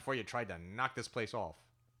thought of that before you tried to knock this place off.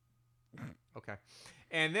 Okay.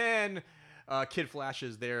 And then Kid Flash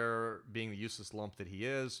is there being the useless lump that he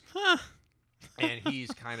is. And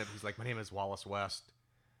he's like, my name is Wallace West.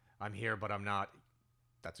 I'm here, but I'm not.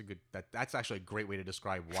 That's actually a great way to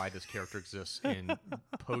describe why this character exists in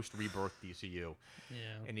post-Rebirth DCU. Yeah.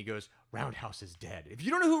 And he goes, Roundhouse is dead. If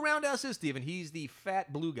you don't know who Roundhouse is, Steven, he's the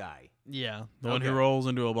fat blue guy. Yeah, the one who rolls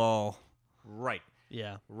into a ball. Right.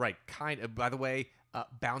 Yeah. Right. Kind of. By the way,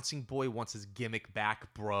 Bouncing Boy wants his gimmick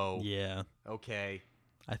back, bro. Yeah. Okay.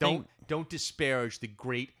 Don't disparage the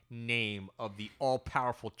great name of the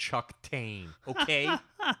all-powerful Chuck Tane. Okay. All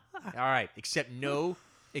right. Except no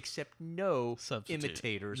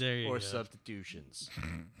imitators or substitutions.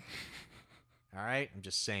 All right? I'm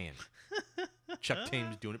just saying. Chuck Tane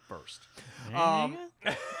was doing it first.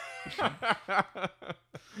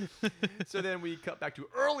 So then we cut back to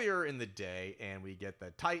earlier in the day, and we get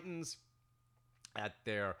the Titans at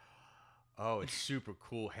their it's super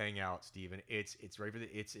cool hangout, Steven. It's right for the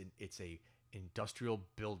it's a industrial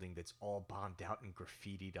building that's all bombed out and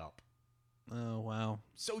graffitied up. Oh wow.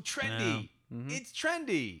 So trendy. Yeah. Mm-hmm. It's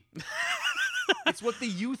trendy. It's what the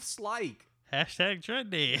youth's like. Hashtag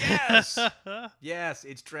trendy. Yes. Yes,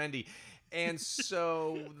 it's trendy. And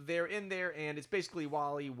so they're in there, and it's basically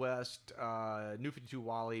Wally West, New 52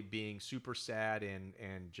 Wally being super sad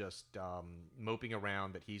and just moping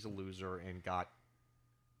around that he's a loser and got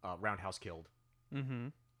Roundhouse killed. Mm-hmm.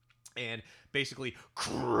 And basically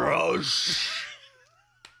Crush,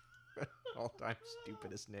 all-time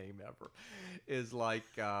stupidest name ever, is like,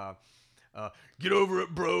 get over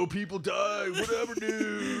it, bro. People die. Whatever,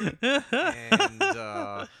 dude.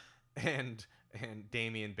 And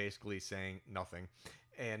Damien basically saying nothing.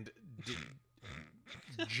 And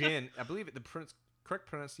Jin, I believe correct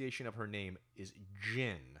pronunciation of her name is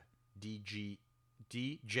Jin. D-J-I-N-N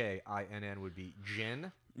would be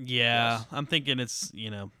Jin. Yeah, Yes. I'm thinking it's,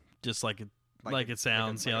 just like it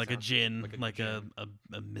sounds, like a djinn, like a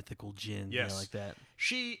mythical djinn, Yes. like that.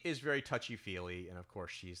 She is very touchy-feely, and of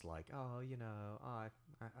course she's like, I'm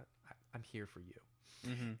here for you.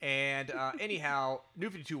 Mm-hmm. And anyhow, New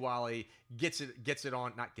 52 Wally gets it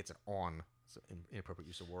on, not gets it on, so inappropriate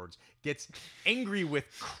use of words, gets angry with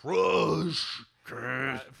Crush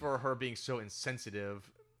for her being so insensitive,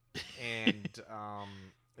 and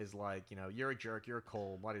is like, you're a jerk, you're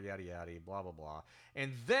cold, yada yada yada, blah blah blah.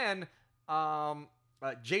 And then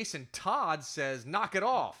Jason Todd says, knock it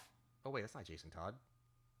off. Oh wait, that's not Jason Todd.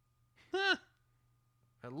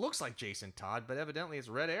 It looks like Jason Todd, but evidently it's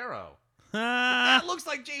Red Arrow. That looks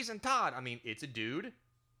like Jason Todd. I mean, it's a dude.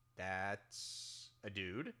 That's a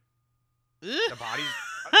dude. The body's...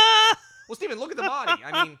 Well, Steven, look at the body.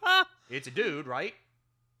 I mean, it's a dude, right?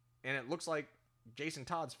 And it looks like Jason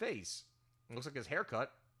Todd's face. It looks like his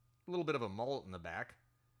haircut. A little bit of a mullet in the back.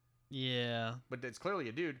 Yeah. But it's clearly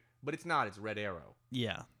a dude. But it's not. It's Red Arrow.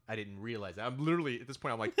 Yeah. I didn't realize that. I'm literally, at this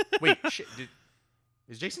point, I'm like, wait, shit.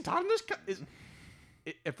 Is Jason Todd in this?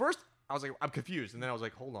 At first... I was like, I'm confused. And then I was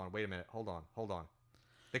like, hold on, wait a minute. Hold on.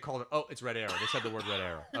 They called it, it's Red Arrow. They said the word Red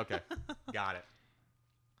Arrow. Okay, got it.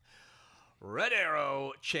 Red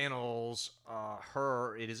Arrow channels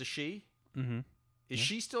her. It is a she. Mm-hmm. Is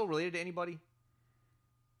she still related to anybody?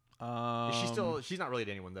 Is she still, she's not related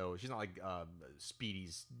to anyone, though. She's not like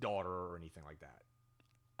Speedy's daughter or anything like that.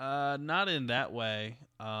 Not in that way.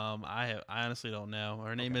 I honestly don't know.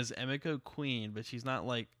 Her name is Emiko Queen, but she's not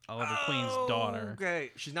like Oliver Queen's daughter. Okay,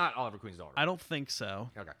 she's not Oliver Queen's daughter. I don't think so.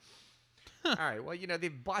 Okay. All right. Well, they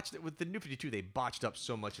botched it with the New 52. They botched up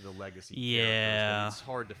so much of the legacy. Yeah. characters that it's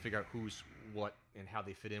hard to figure out who's what and how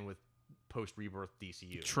they fit in with post-rebirth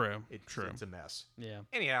DCU. True. True. It's a mess. Yeah.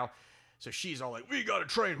 Anyhow, so she's all like, "We gotta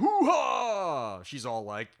train, hoo-ha!" She's all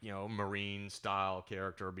like, Marine style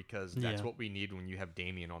character because that's what we need when you have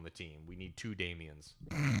Damien on the team. We need 2 Damiens.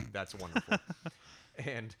 That's wonderful.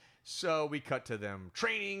 And so we cut to them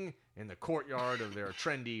training in the courtyard of their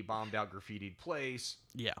trendy, bombed-out, graffitied place.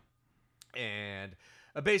 Yeah. And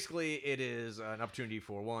basically, it is an opportunity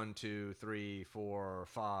for 1, 2, 3, 4,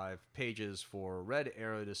 5 pages for Red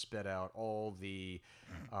Arrow to spit out all the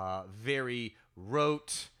very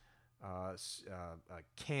rote,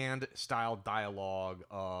 canned style dialogue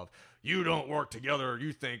of, you don't work together,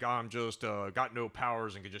 you think I'm just got no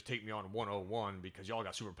powers and can just take me on 101 because y'all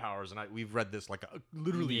got superpowers. And we've read this like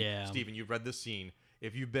literally, Steven, you've read this scene.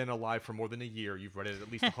 If you've been alive for more than a year, you've read it at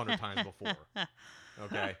least 100 times before.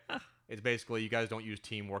 Okay? It's basically, you guys don't use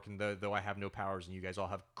teamwork, and though I have no powers and you guys all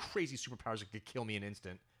have crazy superpowers that could kill me in an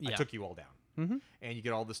instant, I took you all down. Mm-hmm. And you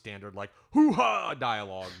get all the standard, like, hoo-ha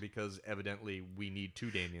dialogue, because evidently we need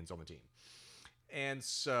 2 Damiens on the team. And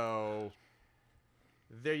so,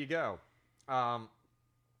 there you go.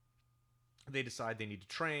 They decide they need to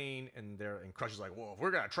train, and Crush is like, well, if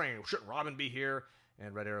we're going to train, shouldn't Robin be here?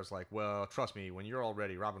 And Red Arrow's like, well, trust me, when you're all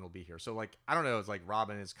ready, Robin will be here. So, like, I don't know, it's like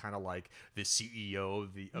Robin is kind of like the CEO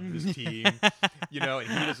of this team, and he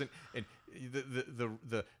doesn't, and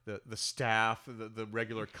the staff, the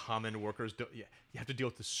regular common workers, you have to deal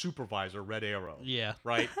with the supervisor, Red Arrow. Yeah.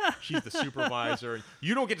 Right? She's the supervisor. And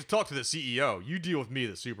you don't get to talk to the CEO. You deal with me,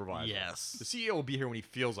 the supervisor. Yes. The CEO will be here when he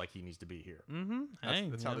feels like he needs to be here. Mm-hmm.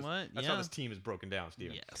 That's how this team is broken down,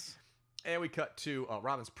 Steven. Yes. And we cut to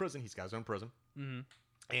Robin's prison. He's got his own prison. Mm-hmm.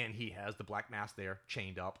 And he has the Black Mask there,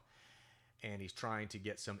 chained up. And he's trying to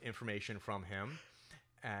get some information from him.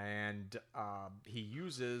 And he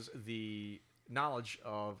uses the knowledge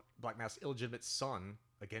of Black Mask's illegitimate son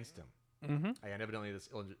against him. Mm-hmm. And evidently this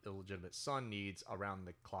illegitimate son needs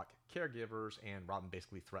around-the-clock caregivers, and Robin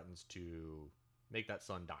basically threatens to make that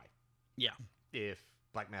son die. Yeah. If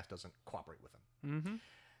Black Mask doesn't cooperate with him. Mm-hmm.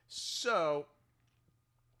 So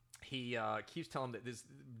he keeps telling him that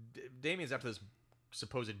Damien's after this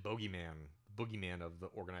supposed boogeyman of the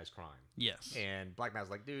organized crime. Yes. And Black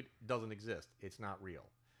Mask's like, dude, doesn't exist. It's not real.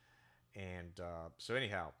 And so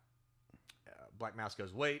anyhow, Black Mask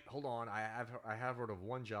goes, wait, hold on. I have heard of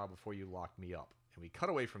one job before you locked me up. And we cut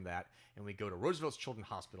away from that, and we go to Roosevelt's Children's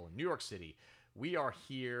Hospital in New York City. We are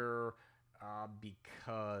here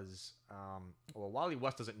because, Wally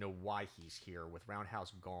West doesn't know why he's here. With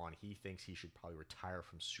Roundhouse gone, he thinks he should probably retire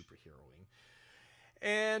from superheroing.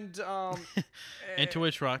 And and to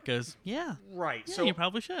which Rokk goes, yeah, right. Yeah, So you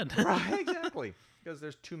probably should. right, exactly. Because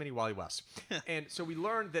there's too many Wally Wests. And so we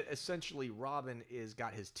learned that essentially Robin is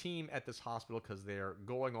got his team at this hospital because they're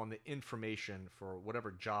going on the information for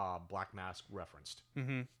whatever job Black Mask referenced.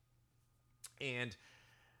 Mm-hmm. And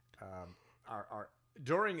our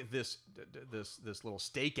during this little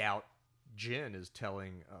stakeout, Jin is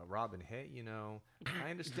telling Robin, hey, I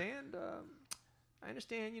understand,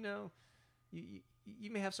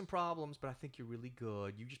 you may have some problems, but I think you're really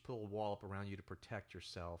good. You just put a wall up around you to protect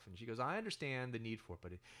yourself. And she goes, I understand the need for it,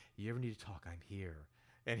 but if you ever need to talk, I'm here.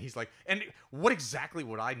 And he's like, and what exactly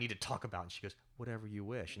would I need to talk about? And she goes, whatever you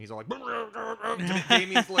wish. And he's all like,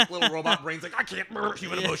 Damien's like little robot brain's like, I can't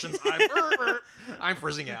human emotions. I'm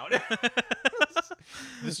frizzing out.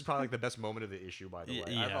 This is probably like the best moment of the issue, by the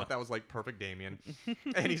way. Yeah. I thought that was like perfect Damien.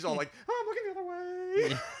 And he's all like, oh, I'm looking the other way.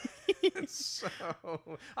 So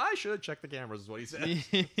I should check the cameras is what he said.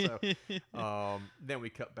 So then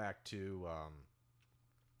we cut back to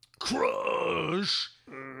Crush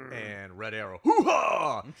and Red Arrow.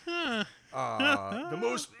 Hoo-ha! The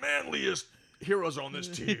most manliest heroes on this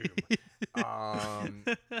team.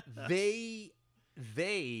 They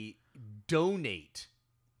donate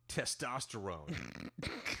testosterone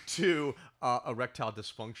to erectile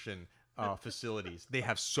dysfunction facilities. They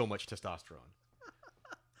have so much testosterone.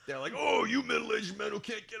 They're like, oh, you middle-aged men who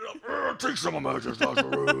can't get up, take some of my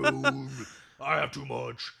testosterone. I have too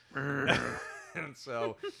much. And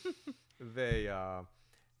so they're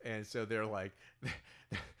like,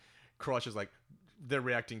 Crush is like, they're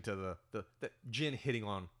reacting to the Jin hitting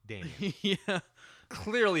on Damien. Yeah.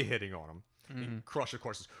 Clearly hitting on him. And Crush, of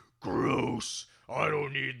course, is gross. I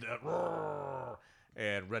don't need that. Roar.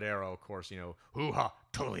 And Red Arrow, of course, hoo-ha,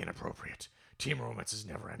 totally inappropriate. Team romances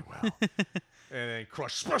never end well. And then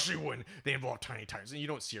Crush, especially when they involve Tiny Titans, and you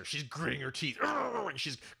don't see her. She's gritting her teeth, and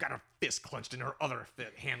she's got her fist clenched in her other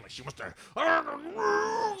hand like she wants to.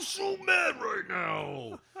 I'm so mad right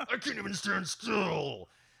now. I can't even stand still.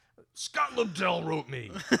 Scott Lobdell wrote me.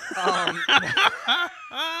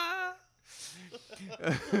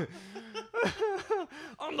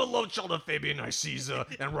 I'm the love child of Fabian Nicieza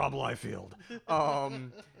and Rob Liefeld.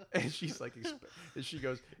 And she's like, and she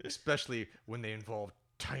goes, especially when they involve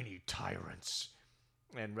tiny tyrants.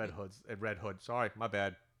 And Red Hood, sorry, my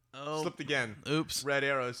bad. Oh, Slipped again. oops. Red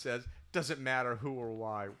Arrow says, doesn't matter who or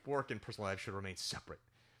why, work and personal life should remain separate.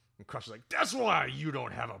 And Crush is like, that's why you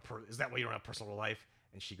don't have is that why you don't have personal life?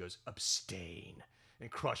 And she goes, abstain.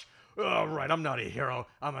 And Crush, oh, right, I'm not a hero.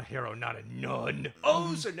 I'm a hero, not a nun.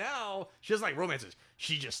 Oh, so now she doesn't like romances.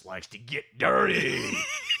 She just likes to get dirty.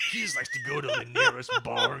 She just likes to go to the nearest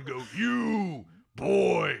bar and go, you,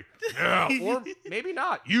 boy, now. Or maybe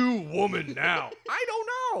not. You, woman, now. I don't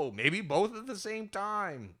know. Maybe both at the same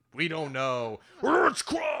time. We don't know. It's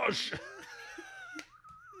Crush.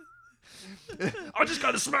 I just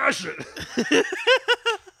gotta smash it.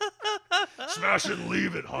 Smash it and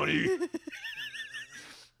leave it, honey.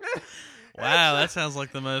 Wow, that sounds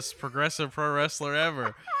like the most progressive pro wrestler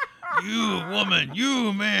ever. You woman,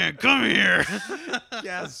 you man, come here.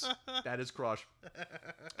 Yes, that is Crush.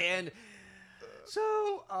 And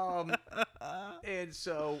so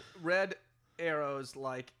Red Arrow's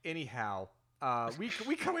like, anyhow, we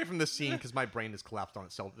come away from this scene because my brain has collapsed on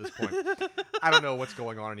itself at this point. I don't know what's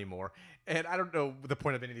going on anymore, and I don't know the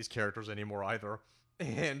point of any of these characters anymore either.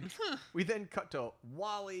 And we then cut to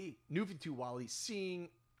Wally, moving to Wally, seeing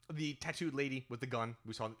the tattooed lady with the gun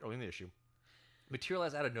we saw early in the issue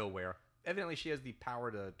materialize out of nowhere. Evidently, she has the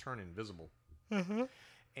power to turn invisible. Mm-hmm.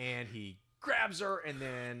 And he grabs her, and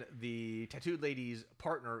then the tattooed lady's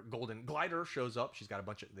partner, Golden Glider, shows up. She's got a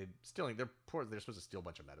bunch of they're supposed to steal a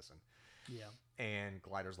bunch of medicine. Yeah. And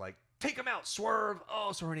Glider's like, take him out, Swerve.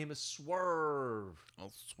 Oh, so her name is Swerve.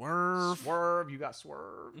 Oh, Swerve. Swerve, you got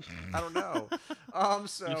Swerve. I don't know.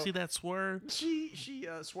 So You see that Swerve? she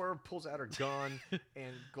Swerve pulls out her gun,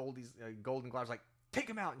 and Golden Glider's like, take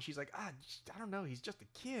him out. And she's like, I don't know, he's just a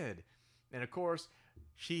kid. And of course,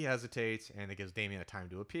 she hesitates, and it gives Damien a time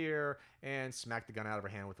to appear and smack the gun out of her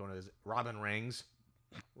hand with one of his Robin rings,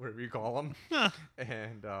 whatever you call them.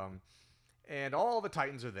 And all the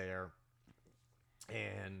Titans are there.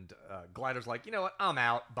 And Glider's like, you know what? I'm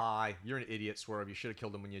out. Bye. You're an idiot, Swerve. You should have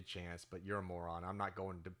killed him when you had a chance, but you're a moron. I'm not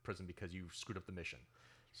going to prison because you screwed up the mission.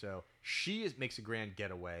 So makes a grand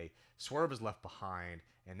getaway. Swerve is left behind.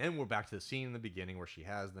 And then we're back to the scene in the beginning where she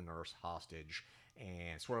has the nurse hostage.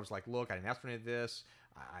 And Swerve's like, look, I didn't ask for any of this.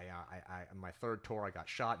 On my third tour, I got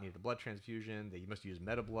shot, needed a blood transfusion. They must use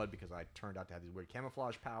meta blood because I turned out to have these weird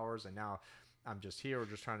camouflage powers. And now I'm just here. We're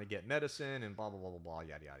just trying to get medicine and blah, blah, blah, blah, blah,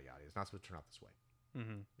 yada, yada, yada. It's not supposed to turn out this way.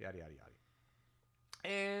 Yada, yada,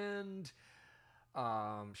 yada. And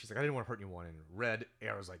she's like, I didn't want to hurt anyone. And Red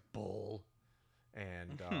Arrow's like, bull.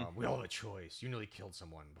 And we all have a choice. You nearly killed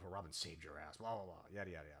someone before Robin saved your ass. Blah, blah, blah.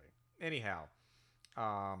 Yada, yada, yada. Anyhow.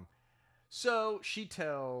 So she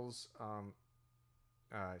tells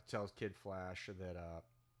Kid Flash that,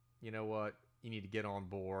 you know what? You need to get on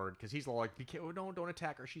board. Because he's like, don't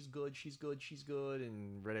attack her. She's good. She's good. She's good.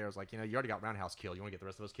 And Red Arrow's like, you already got Roundhouse killed. You want to get the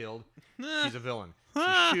rest of us killed? She's a villain.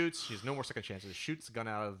 She shoots. She has no more second chances. Shoots the gun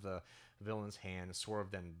out of the villain's hand.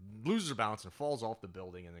 Swerve then loses her balance and falls off the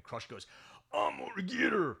building. And then Crush goes, I'm going to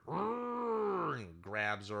get her. And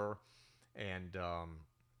grabs her and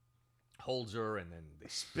holds her. And then they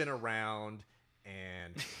spin around.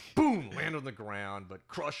 And boom, land on the ground, but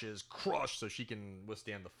Crush is crushed so she can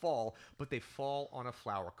withstand the fall, but they fall on a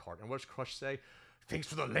flower cart. And what does Crush say? Thanks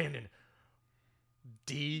for the landing,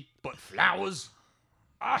 D, but flowers?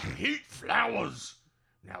 I hate flowers.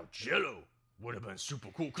 Now Jello would have been super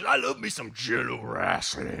cool, because I love me some Jello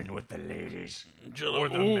wrestling with the ladies. Jello. Or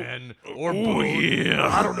the men. Or both. Yeah.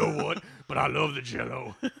 I don't know what, but I love the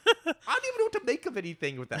Jello. I don't even know what to make of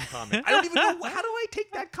anything with that comment. I don't even know, how do I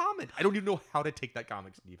take that comment? I don't even know how to take that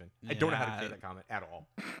comment, Steven. I don't know how to take that comment at all.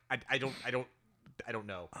 I don't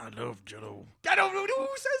know. I love Jello. I don't know who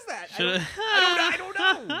says that. I don't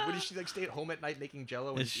know. Would she stay at home at night making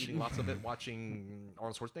Jello and eating lots of it, watching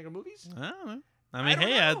Arnold Schwarzenegger movies? I don't know. I mean,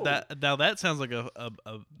 now that sounds like a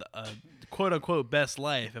quote unquote best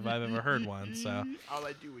life if I've ever heard one. So all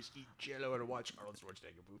I do is eat Jello and watch Arnold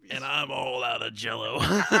Schwarzenegger movies, and I'm all out of Jello.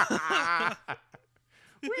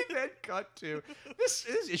 We then cut to this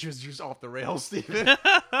issue is just off the rails, Steven.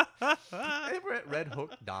 We're at Red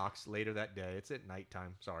Hook docks later that day. It's at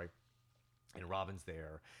nighttime. Sorry, and Robin's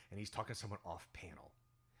there, and he's talking to someone off panel.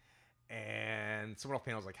 And someone off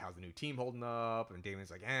panel is like, how's the new team holding up? And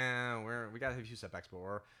Damien's like, we got a few setbacks, but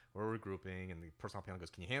we're regrouping. And the person off panel goes,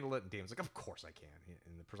 can you handle it? And Damien's like, of course I can.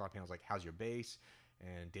 And the person off panel is like, how's your base?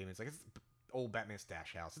 And Damien's like, it's old Batman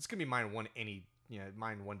stash house. It's going to be mine one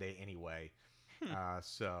day anyway.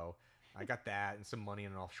 So I got that and some money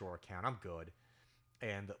in an offshore account. I'm good.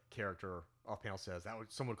 And the character off panel says,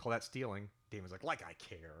 someone would call that stealing. Damien's like I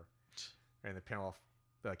care. And the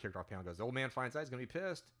character off panel goes, the old man finds out he's going to be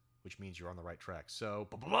pissed. Which means you're on the right track. So,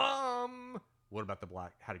 what about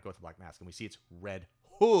how to go with the Black Mask? And we see it's Red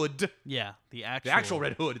Hood. Yeah, the actual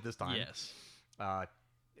Red Hood at this time. Yes.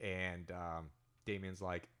 And Damien's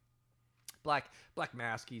like, Black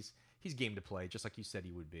Mask, he's game to play, just like you said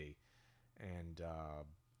he would be. And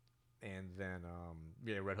then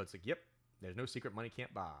Red Hood's like, yep, there's no secret money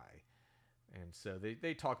can't buy. And so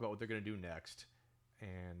they talk about what they're going to do next.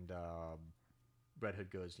 And Red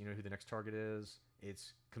Hood goes, you know who the next target is?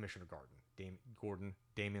 It's Commissioner Gordon.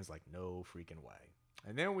 Damien's like, no freaking way.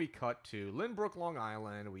 And then we cut to Lynbrook, Long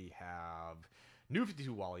Island. We have New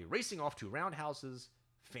 52 Wally racing off to Roundhouse's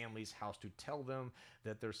family's house to tell them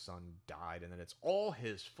that their son died and that it's all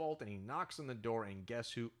his fault. And he knocks on the door, and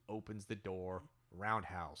guess who opens the door?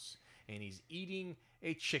 Roundhouse. And he's eating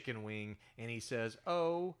a chicken wing, and he says,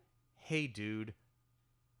 oh, hey, dude,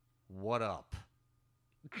 what up?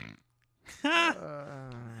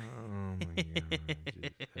 Oh my god!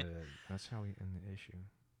 That's how we end the issue.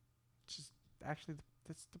 Just actually,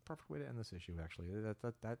 that's the perfect way to end this issue. Actually,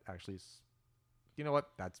 that actually is. You know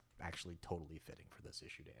what? That's actually totally fitting for this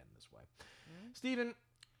issue to end this way. Mm-hmm. Steven,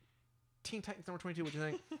 Teen Titans number 22. What do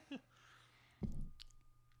you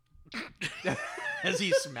think? As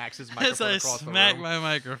he smacks his microphone As I across the room. smack my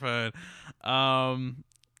microphone.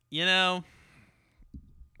 You know.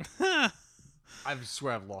 I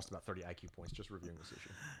swear I've lost about 30 IQ points just reviewing this issue.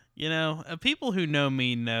 You know, people who know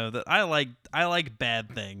me know that I like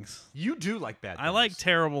bad things. You do like bad things. I like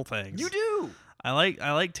terrible things. You do. I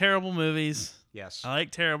like terrible movies. Yes. I like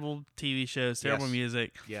terrible TV shows, terrible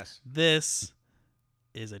music. Yes. This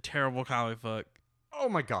is a terrible comic book. Oh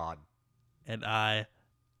my god. And I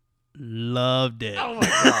loved it. Oh my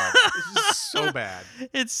god, this is so bad.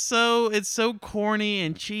 It's so corny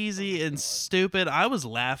and cheesy and stupid. I was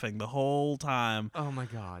laughing the whole time. Oh my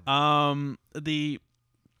god.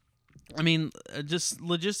 Just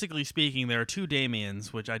logistically speaking, there are two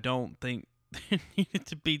Damiens, which I don't think there needed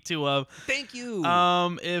to be two of. Thank you.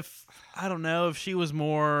 If I don't know if she was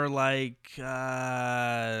more like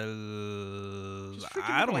I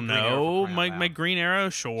don't know, my Green Arrow,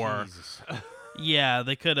 sure. Jesus. Yeah,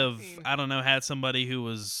 they could have. I don't know, had somebody who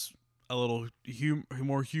was a little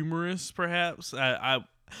more humorous, perhaps.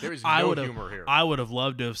 There is no humor here. I would have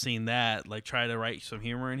loved to have seen that. Like, try to write some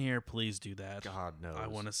humor in here. Please do that. God knows. I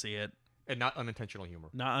want to see it. And not unintentional humor.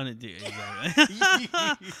 Not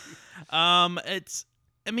exactly. It's.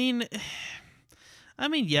 I mean,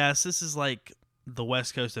 yes, this is like the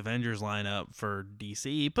West Coast Avengers lineup for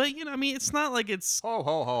DC, but it's not like it's. Ho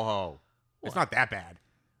ho ho ho! It's not that bad.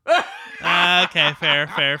 Okay,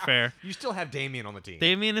 fair. You still have Damien on the team.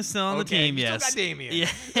 Damien is still on the team. You Yes, still got Damien. Yeah.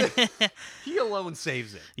 He alone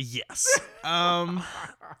saves it. Yes.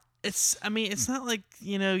 It's not like,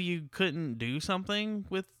 you couldn't do something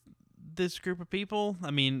with this group of people.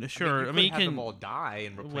 Sure. You could have them all die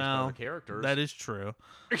and replace other characters. That is true.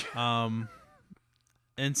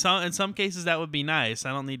 In some cases that would be nice.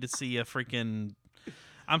 I don't need to see a freaking.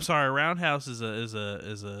 I'm sorry. Roundhouse is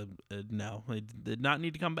a no. It did not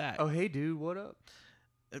need to come back. Oh hey dude, what up?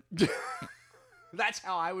 That's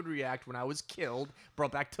how I would react when I was killed,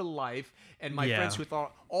 brought back to life, and my friends who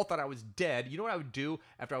all thought I was dead. You know what I would do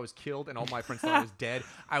after I was killed and all my friends thought I was dead?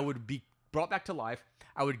 I would be brought back to life.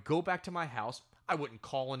 I would go back to my house. I wouldn't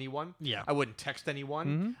call anyone. Yeah. I wouldn't text anyone.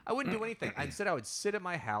 Mm-hmm. I wouldn't do anything. Instead, I would sit at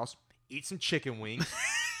my house, eat some chicken wings,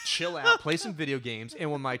 chill out, play some video games.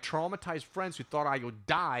 And when my traumatized friends who thought I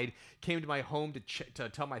died came to my home to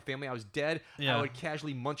tell my family I was dead, I would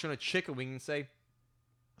casually munch on a chicken wing and say,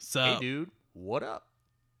 Sup? "Hey, dude, what up?"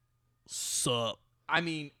 Sup?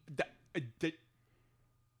 That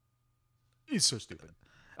is so stupid.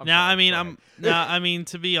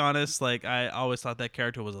 To be honest, like, I always thought that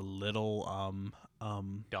character was a little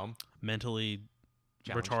Dumb, mentally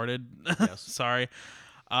challenged. retarded. Yes. Sorry.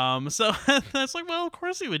 So that's like, well, of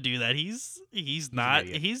course he would do that. He's not.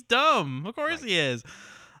 idiot. He's dumb. Of course he is.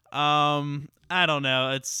 I don't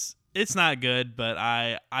know. It's not good, but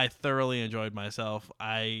I thoroughly enjoyed myself.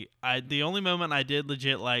 The only moment I did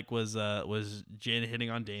legit like was Jin hitting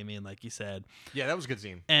on Damien, like you said. Yeah, that was a good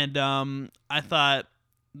scene. And I thought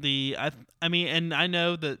and I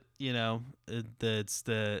know that it's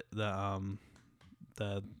the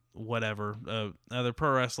whatever other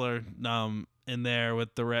pro wrestler in there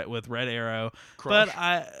with Red Arrow, Crush. but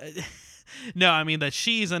that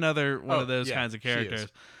she's another one of those kinds of characters.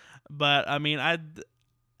 But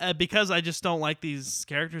because I just don't like these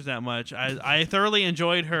characters that much, I thoroughly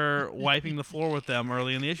enjoyed her wiping the floor with them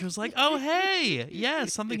early in the issue. It was like, oh hey,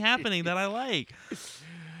 yes, something happening that I like.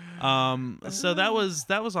 So that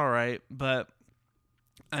was all right, but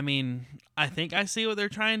I think I see what they're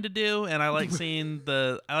trying to do, and I like seeing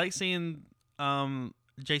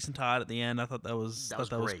Jason Todd at the end. I thought that was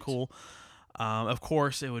cool. Of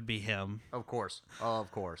course, it would be him. Of course.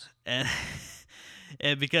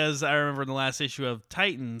 And because I remember in the last issue of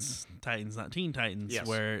Titans, not Teen Titans, yes.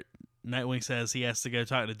 where Nightwing says he has to go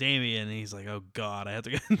talk to Damian, and he's like, "Oh God, I have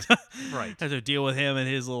to go right. have to deal with him and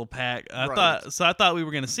his little pack." I Right. thought we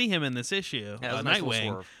were going to see him in this issue,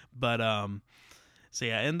 Nightwing, but so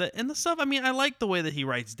yeah, and the stuff. I like the way that he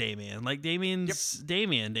writes Damian. Like Damian's a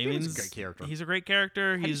great character. He's a great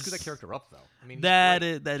character. How do you screw that character up though? That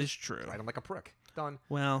is true. Write him like a prick. Done.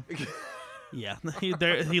 Well, yeah,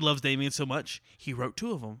 he loves Damian so much he wrote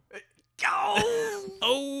two of them.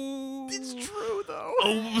 Oh, it's true though.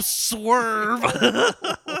 Oh, swerve. Yes.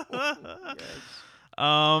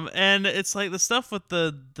 And it's like the stuff with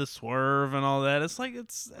the swerve and all that. It's like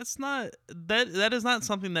it's not that is not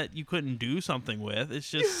something that you couldn't do something with. It's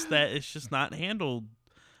just that it's just not handled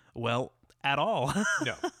well at all.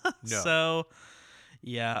 No. So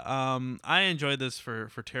yeah, I enjoyed this for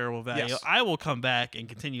terrible value. Yes. I will come back and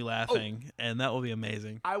continue laughing, and that will be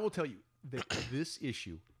amazing. I will tell you that this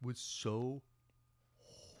issue was so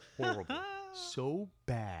horrible, so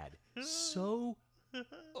bad, so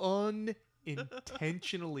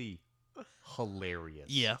unintentionally hilarious.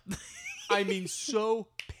 Yeah. So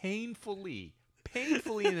painfully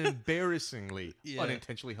and embarrassingly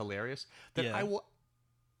unintentionally hilarious that I will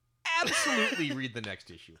absolutely read the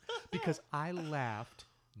next issue because I laughed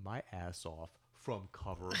my ass off from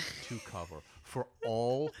cover to cover for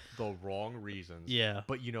all the wrong reasons. Yeah.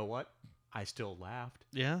 But you know what? I still laughed.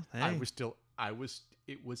 Yeah. Hey.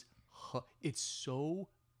 It's so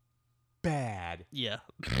bad. Yeah.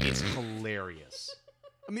 It's hilarious.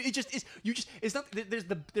 I mean, it just is. It's not. There's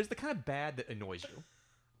the kind of bad that annoys you.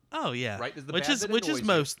 Oh yeah. Right? There's the which bad is that which is annoys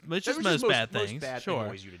most you. which is Which most bad most things. bad Sure.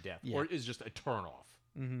 annoys you to death, Yeah. or is just a turn off,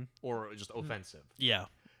 or just offensive. Yeah.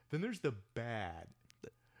 Then there's the bad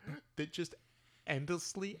that just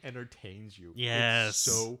endlessly entertains you. Yes. It's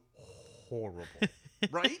so horrible.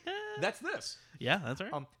 Right? That's this. Yeah, that's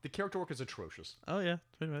right. The character work is atrocious. Oh yeah,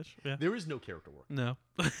 pretty much. Yeah. There is no character work. No.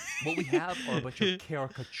 What we have are a bunch of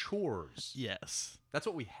caricatures. Yes. That's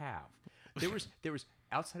what we have. There was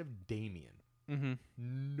outside of Damien,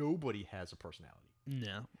 nobody has a personality.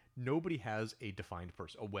 No. Nobody has a defined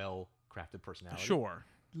a well-crafted personality. Sure.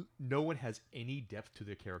 No one has any depth to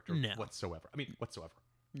their character whatsoever. I mean, whatsoever.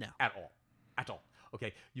 No. At all. At all.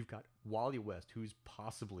 Okay, you've got Wally West, who's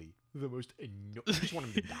possibly the most annoying. I just want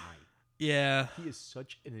him to die. Yeah. He is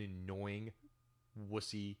such an annoying,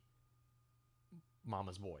 wussy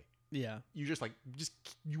mama's boy. Yeah. You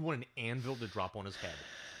you want an anvil to drop on his head.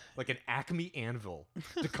 Like an Acme anvil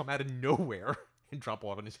to come out of nowhere and drop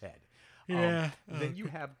off on his head. Yeah. Then you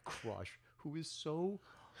have Crush, who is so...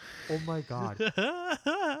 Oh my God.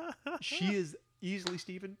 She is easily,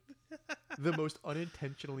 Steven, the most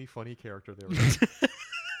unintentionally funny character there is.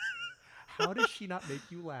 How does she not make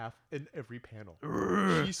you laugh in every panel?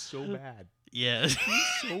 She's so bad. Yeah. She's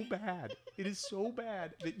so bad. It is so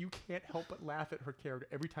bad that you can't help but laugh at her character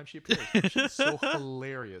every time she appears. She's so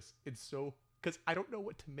hilarious. It's so... Because I don't know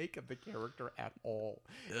what to make of the character at all.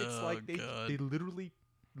 It's like they literally...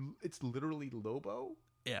 It's literally Lobo.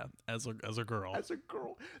 Yeah, as a girl. As a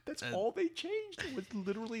girl. That's all they changed. It was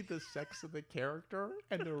literally the sex of the character,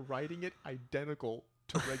 and they're writing it identical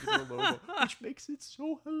to regular Lobo, which makes it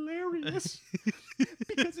so hilarious.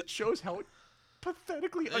 Because it shows how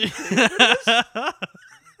pathetically uncreative it is.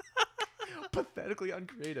 Pathetically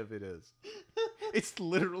uncreative it is. It's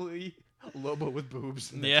literally Lobo with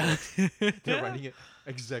boobs. Yeah. They're writing it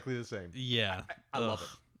exactly the same. Yeah. I love it.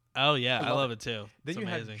 Oh, yeah. I love it too. Then it's you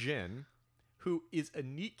amazing. have Jin, who is a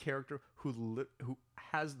neat character who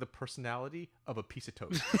has the personality of a piece of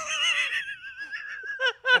toast.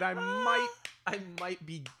 And I might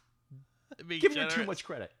be giving her too much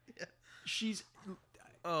credit. She's...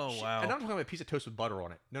 wow. And I'm not talking about a piece of toast with butter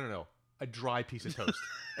on it. No. A dry piece of toast.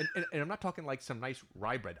 and I'm not talking like some nice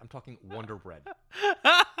rye bread. I'm talking Wonder Bread.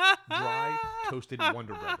 Dry, toasted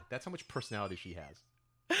Wonder Bread. That's how much personality she has.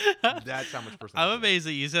 That's how much personality. I'm amazed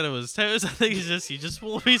that you said it was toast. I think you just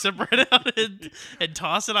pull a piece of bread out and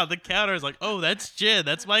toss it on the counter. It's like, oh, that's Jin.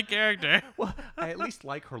 That's my character. Well, I at least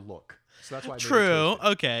like her look. So that's why I made True. it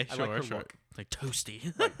toasty. Okay. I Sure. like her Sure. look. Like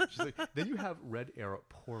toasty. Right. She's like, then you have Red Arrow.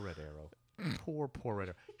 Poor Red Arrow. Poor Red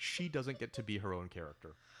Arrow. She doesn't get to be her own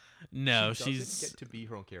character. No, she she's doesn't get to be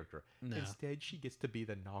her own character. No. Instead, she gets to be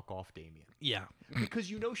the knockoff Damien. yeah.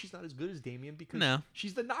 Because you know she's not as good as Damien because No.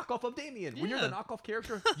 she's the knockoff of Damien. When you're Yeah. the knockoff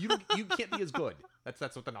character, you can't be as good. That's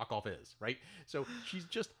what the knockoff is, right? So she's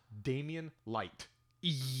just Damien light.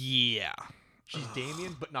 Yeah. She's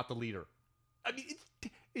Damien, but not the leader. I mean,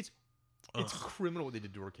 it's criminal what they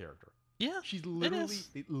did to her character. Yeah. She's is.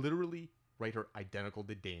 they literally write her identical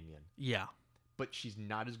to Damien. Yeah. But she's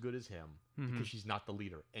not as good as him because she's not the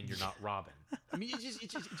leader and you're not Robin. I mean, it's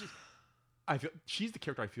just I feel she's the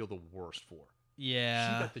character I feel the worst for. Yeah.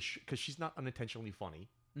 She got the because she's not unintentionally funny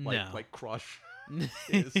No. like Crush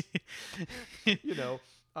is. You know,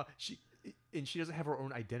 she doesn't have her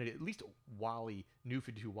own identity. At least Wally, New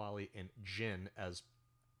 52 Wally, and Jin as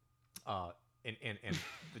and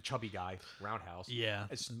the chubby guy Roundhouse. Yeah.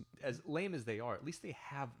 As lame as they are, at least they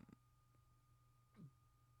have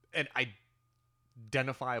an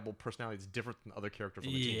identifiable personality that's different than other characters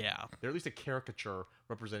on the team. Yeah. They're at least a caricature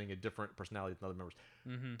representing a different personality than other members.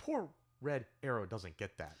 Poor Red Arrow doesn't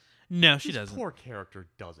get that. No, she This doesn't. Poor character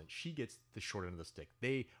doesn't. She gets the short end of the stick.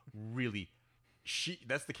 They really...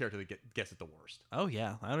 That's the character that gets it the worst. Oh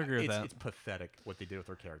yeah, I would agree with that. It's pathetic what they did with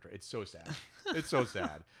her character. It's so sad. It's so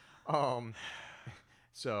sad.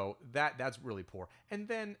 So that's really poor. And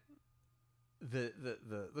then the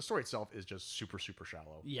story itself is just super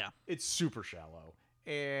shallow. Yeah. It's super shallow,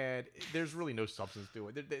 and there's really no substance to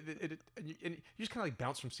it. And you just kind of like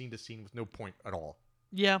bounce from scene to scene with no point at all.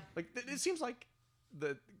 Yeah. Like it seems like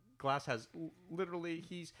the Glass has literally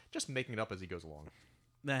he's just making it up as he goes along.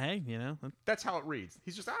 Hey, you know. That's how it reads.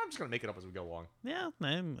 He's just I'm just gonna make it up as we go along. Yeah.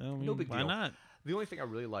 I mean, No big why deal. not? The only thing I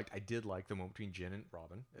really liked, I did like the moment between Jin and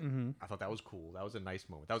Robin. I thought that was cool. That was a nice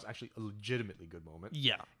moment. That was actually a legitimately good moment.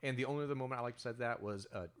 Yeah. And the only other moment I liked besides that was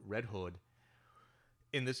Red Hood.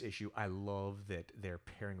 In this issue, I love that they're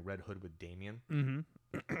pairing Red Hood with Damien.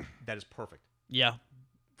 That is perfect Yeah.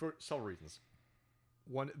 for several reasons.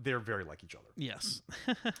 they're very like each other. Yes.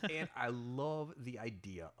 And I love the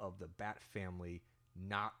idea of the Bat family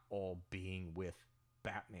not all being with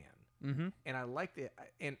Batman. Mm-hmm. And I like that.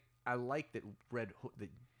 And I like that that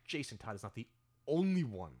Jason Todd is not the only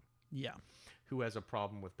one Yeah. who has a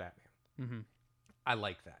problem with Batman. Mm-hmm. I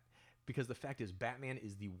like that because the fact is, Batman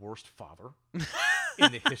is the worst father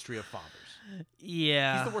in the history of fathers.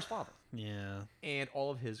 Yeah. He's the worst father. Yeah. And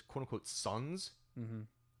all of his quote unquote sons,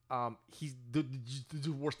 Mm-hmm. he's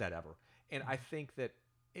the worst dad ever. And I think that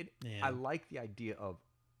I like the idea of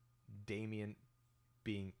Damian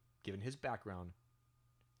being given his background,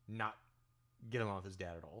 not getting along with his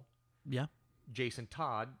dad at all. Yeah. Jason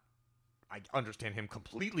Todd, I understand him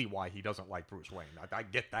completely why he doesn't like Bruce Wayne. I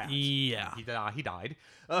get that. Yeah. He died.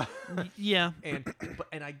 Yeah. And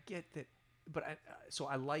I get that. But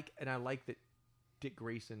I like that Dick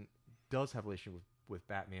Grayson does have a relationship with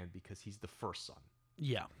Batman because he's the first son.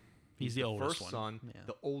 Yeah. He's the oldest first one. son,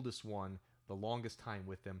 the oldest one, the longest time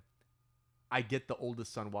with him. I get the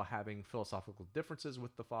oldest son while having philosophical differences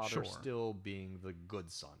with the father, still being the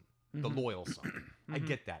good son, the loyal son. I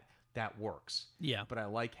get that. That works. Yeah. But I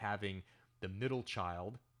like having the middle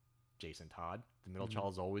child, Jason Todd. The middle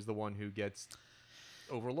child is always the one who gets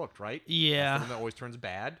overlooked, right? Yeah. That's the one that always turns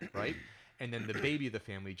bad, right? And then the baby of the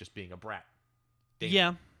family just being a brat. Damn.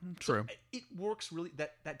 Yeah. True. So it works really.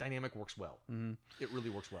 That dynamic works well. It really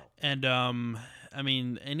works well. And I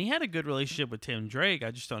mean, and he had a good relationship with Tim Drake. I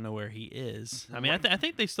just don't know where he is. I mean, I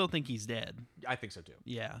think they still think he's dead. I think so too.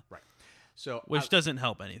 Yeah. Right. So which doesn't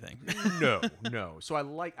help anything. No. So I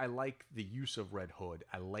like the use of Red Hood.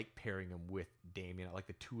 I like pairing him with Damian. I like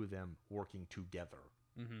the two of them working together.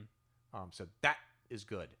 So that is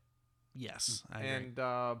good. Yes, I agree.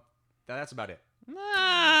 And that's about it. And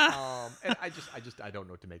I don't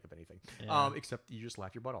know what to make of anything. Except you just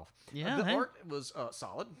laugh your butt off. Yeah. The art was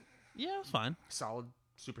solid. Yeah, it was fine. Solid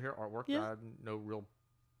superhero artwork. Yeah. No real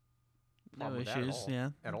No problem with issues.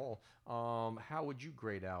 that at all. How would you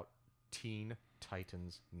grade out Teen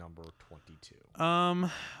Titans number 22?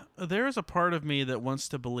 There is a part of me that wants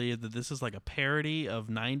to believe that this is like a parody of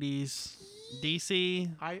 90s DC.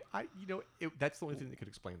 That's the only thing that could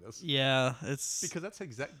explain this. Yeah, it's because that's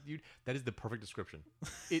dude. That is the perfect description.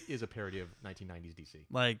 It is a parody of 1990s DC.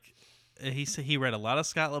 Like he read a lot of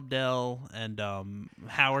Scott Lobdell and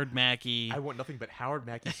Howard Mackey. I want nothing but Howard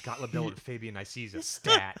Mackey, Scott Lobdell, and Fabian Nicieza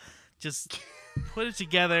stat. Just put it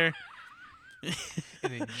together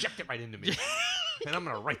and inject it right into me, and I'm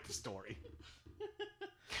gonna write the story.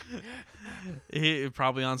 He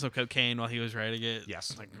probably on some cocaine while he was writing it.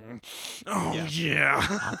 Yes. Like,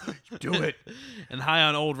 yeah. Do it. And high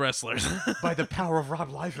on old wrestlers. By the power of Rob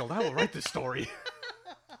Liefeld, I will write this story.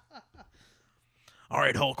 All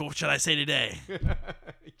right, Hulk, what should I say today?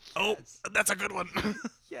 Oh, that's a good one.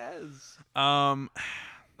 Yes. I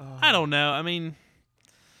don't know. I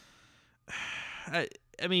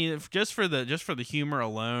mean, just for the humor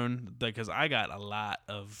alone, because I got a lot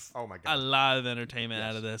of entertainment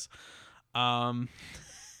out of this.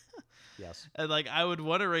 Yes. And like I would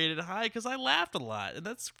want to rate it high because I laughed a lot, and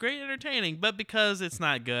that's great entertaining. But because it's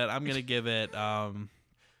not good, I'm gonna give it a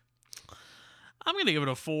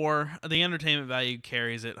 4. The entertainment value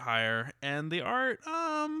carries it higher, and the art,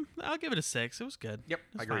 I'll give it a 6. It was good. Yep,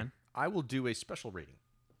 I agree. Fine. I will do a special rating.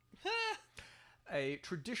 A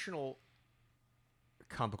traditional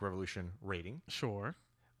comic book revolution rating Sure.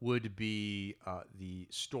 would be the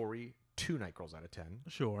story 2 Night Girls out of 10.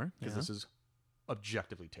 Sure. Because this is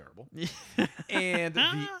objectively terrible. And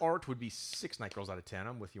the art would be 6 Night Girls out of 10.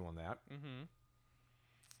 I'm with you on that. Mm-hmm.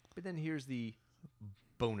 But then here's the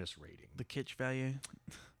bonus rating. The kitsch value.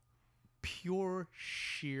 Pure,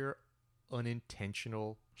 sheer,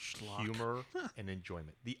 unintentional humor and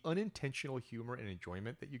enjoyment. The unintentional humor and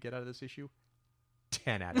enjoyment that you get out of this issue,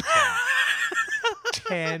 10 out of 10.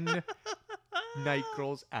 10 Night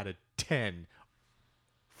Girls out of 10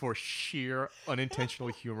 for sheer unintentional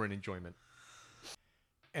humor and enjoyment.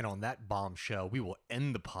 And on that bombshell, we will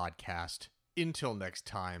end the podcast. Until next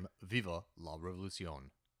time, viva la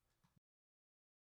revolution.